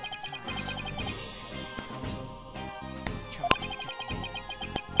asleep at the time. She was trying to protect the mayor.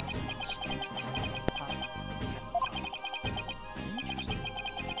 Also means she was possibly the Tenmataro. Interesting.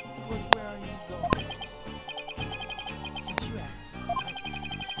 But where are you going with this? Since you asked so,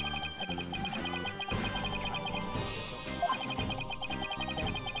 I believe you have to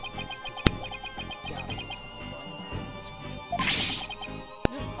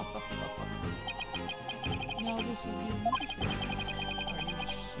Now this is getting interesting. Are you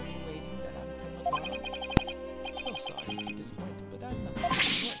insinuating that I'm Tenmataro? So sorry to disappoint, but I'm not the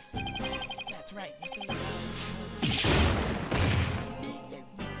choice. That's right, Mr. LaBelle.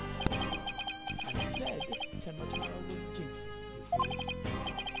 I said Tenmataro was Jinxie, you fool.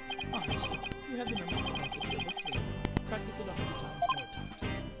 Honestly, you have the memory capacity of a flea. Practice it 100 times more times.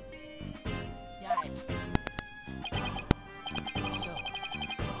 Yipes. So,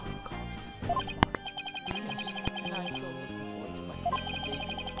 call to testify tomorrow. And I'm so looking forward to my first debut.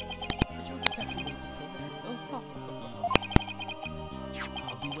 But you'll just have to wait until then.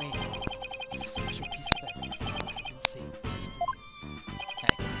 I'll be waiting. With a special piece of evidence that I've been saved just for you.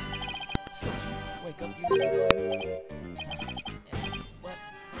 Hey. Filch, wake up, you little dogs. What?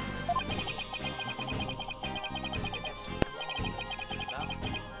 That's sweet cologne.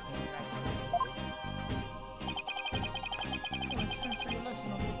 Well, it's time for your lesson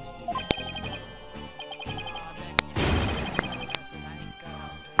on what to do.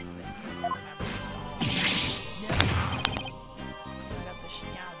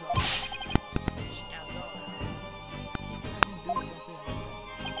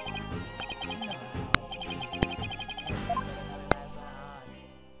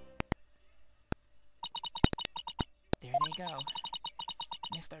 There they go.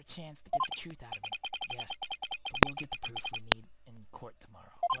 Missed our chance to get the truth out of him. Yeah, but we'll get the proof we need in court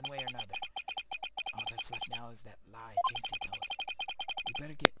tomorrow, one way or another. All that's left now is that lie Jinxie told. We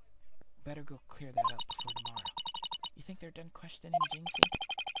better go clear that up before tomorrow. You think they're done questioning Jinxie?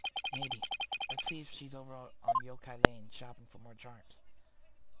 Maybe. Let's see if she's over on Yokai Lane shopping for more charms.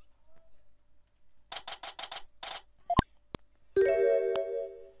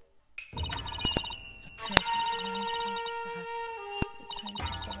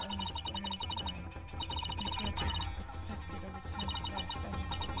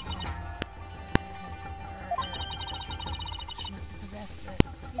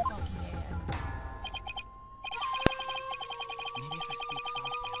 Maybe if I speak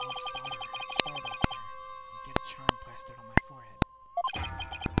softly, I won't startle her and get a charm plastered on my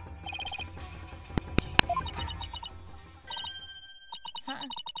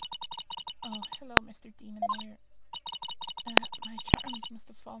Mr. Demon Mayor. My charms must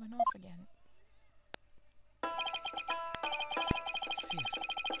have fallen off again. Phew.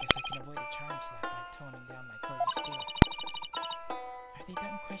 Guess I can avoid a charm slap by toning down my cords of steel. Are they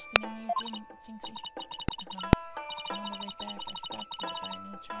done questioning you, Jinxie? On the way back, I stopped here to buy a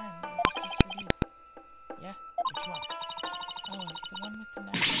new charm that was just released. Yeah? Which one? Oh, the one with the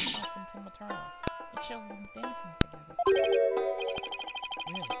natural fox and Tomataro. It shows them dancing together.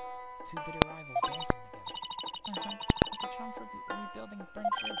 Really? Two bitter rivals dancing together. It's a charm for rebuilding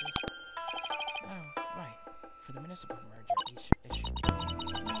burnt bridges. Oh, right. For the municipal merger issue.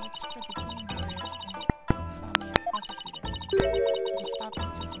 No, it's for the Demon Mayor and the Insomniac Prosecutor. He stopped you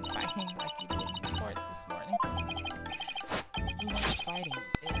two from fighting like you did in court this morning. We weren't fighting.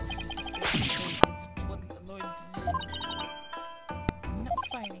 It was just a it's what the Lord No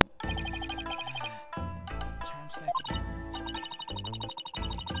fighting. charm slap again.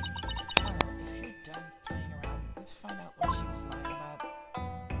 Oh, if you're done playing around, let's find out what she was lying about.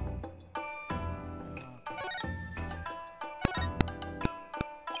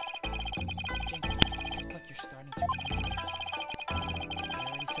 Jinxie, it seems like you're starting to remember this. I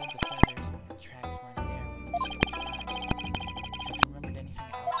already said the feathers and the tracks weren't there when you discovered the crime. Have you remembered anything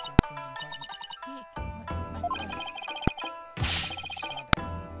else that seemed important? Eek, like what? That's what you saw that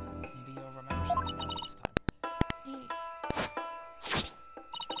day. Maybe you'll remember something else this time. Eek.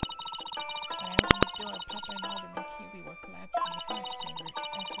 When I opened the door, Papa and Alderman Kiwi were collapsed in the flash chamber.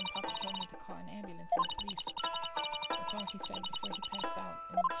 That's when Papa told me to call an ambulance and the police. That's all he said before he passed out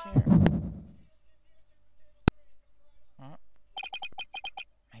in the chair. Huh?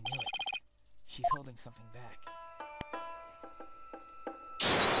 I knew it. She's holding something back.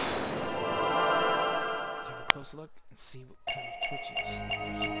 Let's have a close look and see what kind of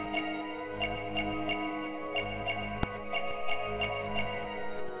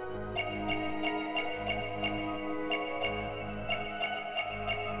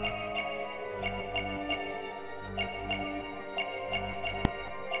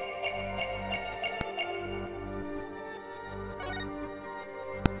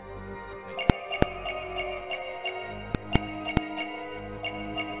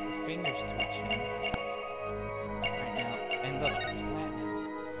fingers twitching right now, and look, it's flat now.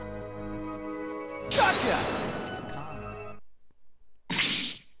 Gotcha! It's calm.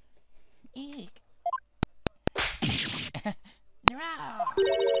 Eek. No!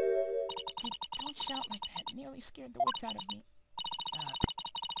 Don't shout like that. Nearly scared the wits out of me.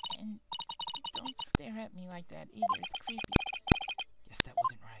 And don't stare at me like that either. It's creepy. Guess that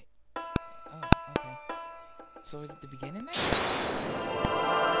wasn't right. Oh, okay. So is it the beginning then?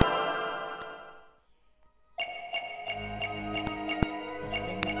 Your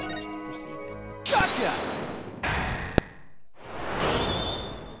finger twitches perceive it. Gotcha!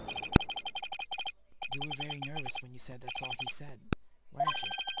 You were very nervous when you said that's all he said, weren't you?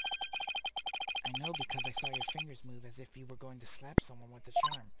 I know because I saw your fingers move as if you were going to slap someone with the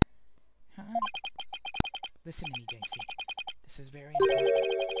charm. Huh? Listen to me, Jinxie. This is very important.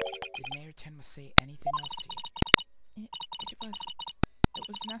 Did Mayor Tenma say anything else to you? It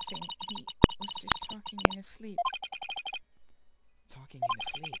was nothing. He was just talking in his sleep. Talking in his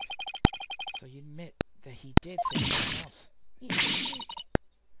sleep. So you admit that he did say something else. Eek.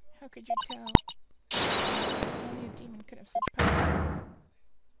 How could you tell? Only a demon could have such power.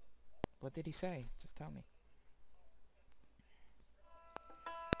 What did he say? Just tell me.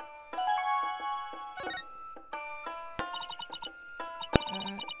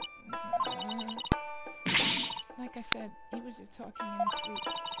 Like I said, he was just talking in his sleep.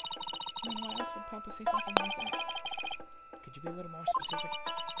 Then why else would Papa say something like that? Could you be a little more specific?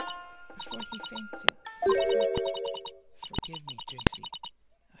 Before he fainted, Forgive me, Jinxie.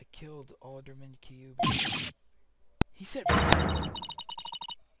 I killed Alderman Kyubi. He said what?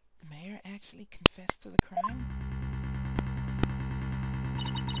 the mayor actually confessed to the crime?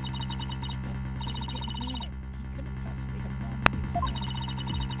 But he didn't mean it. He couldn't possibly have known what he was saying.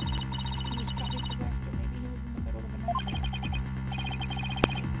 He was probably possessed, or maybe he was in the middle of a nightmare.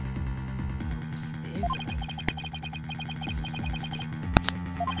 This isn't. This is my escape.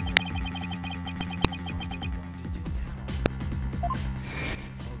 What are we going to do now?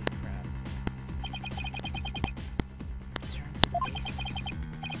 Holy crap. Return to the basics.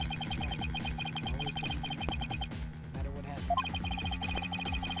 That's right. Always believe in me. No matter what happens.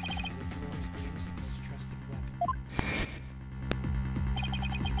 It is the Lord's greatest and most trusted weapon.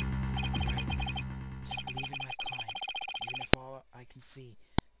 Right. Just believe in my climb. Even if all I can see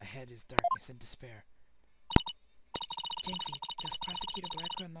ahead is darkness and despair. Jinxie, does Prosecutor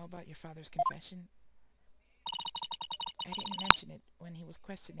Blackwell know about your father's confession? I didn't mention it when he was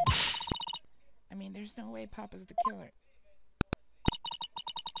questioning me. I mean, there's no way Papa's the killer.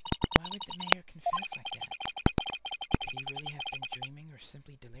 Why would the mayor confess like that? Could he really have been dreaming or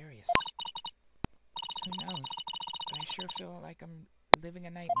simply delirious? Who knows? But I sure feel like I'm living a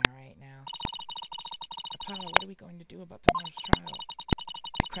nightmare right now. Apollo, what are we going to do about tomorrow's trial?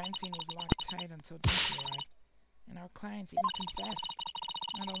 The crime scene was locked tight until Jinxie arrived, and our clients even confessed.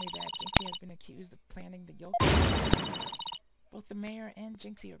 Not only that, Jinxie has been accused of planning the yoke. Both the mayor and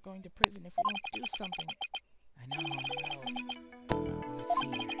Jinxie are going to prison if we don't do something. I know. Let's see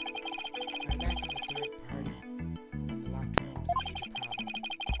here. Our lack of a third party in the locked room is a major problem.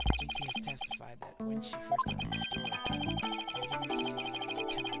 Jinxie has testified that when she first opened the door,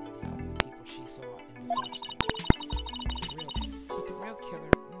 all the people she saw in the Fox chamber. But the real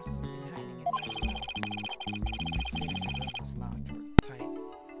killer must have been hiding in there as well. Considering the room was locked or tight,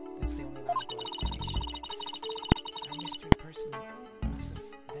 that's the only logical explanation. Our mystery person must have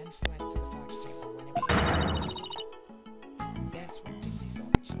then fled to the Fox chamber when it was locked. And that's when Jinxie saw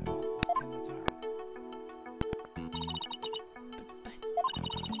that she was Tenmataro. But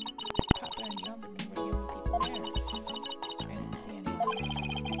Papa and the Alderman were the only people there. I didn't see anyone else.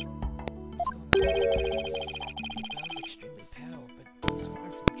 The bell's extremely pale, but he's far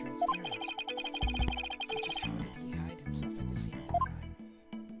from transparent. So just how did he hide himself at the scene of the crime?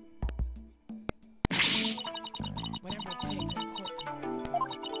 Whatever it takes in court tomorrow,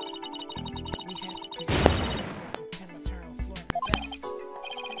 Apollo. We have to take Tenmataro, Floor, and the bell.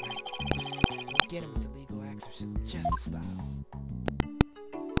 Right. We'll get him with the legal exorcism justice style.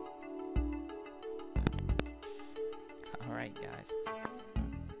 Alright, guys.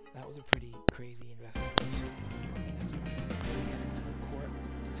 That was a pretty crazy investigation. I think that's going to get into court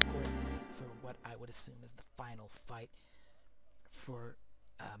for what I would assume is the final fight for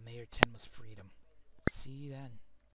Mayor Tenma's freedom. See you then.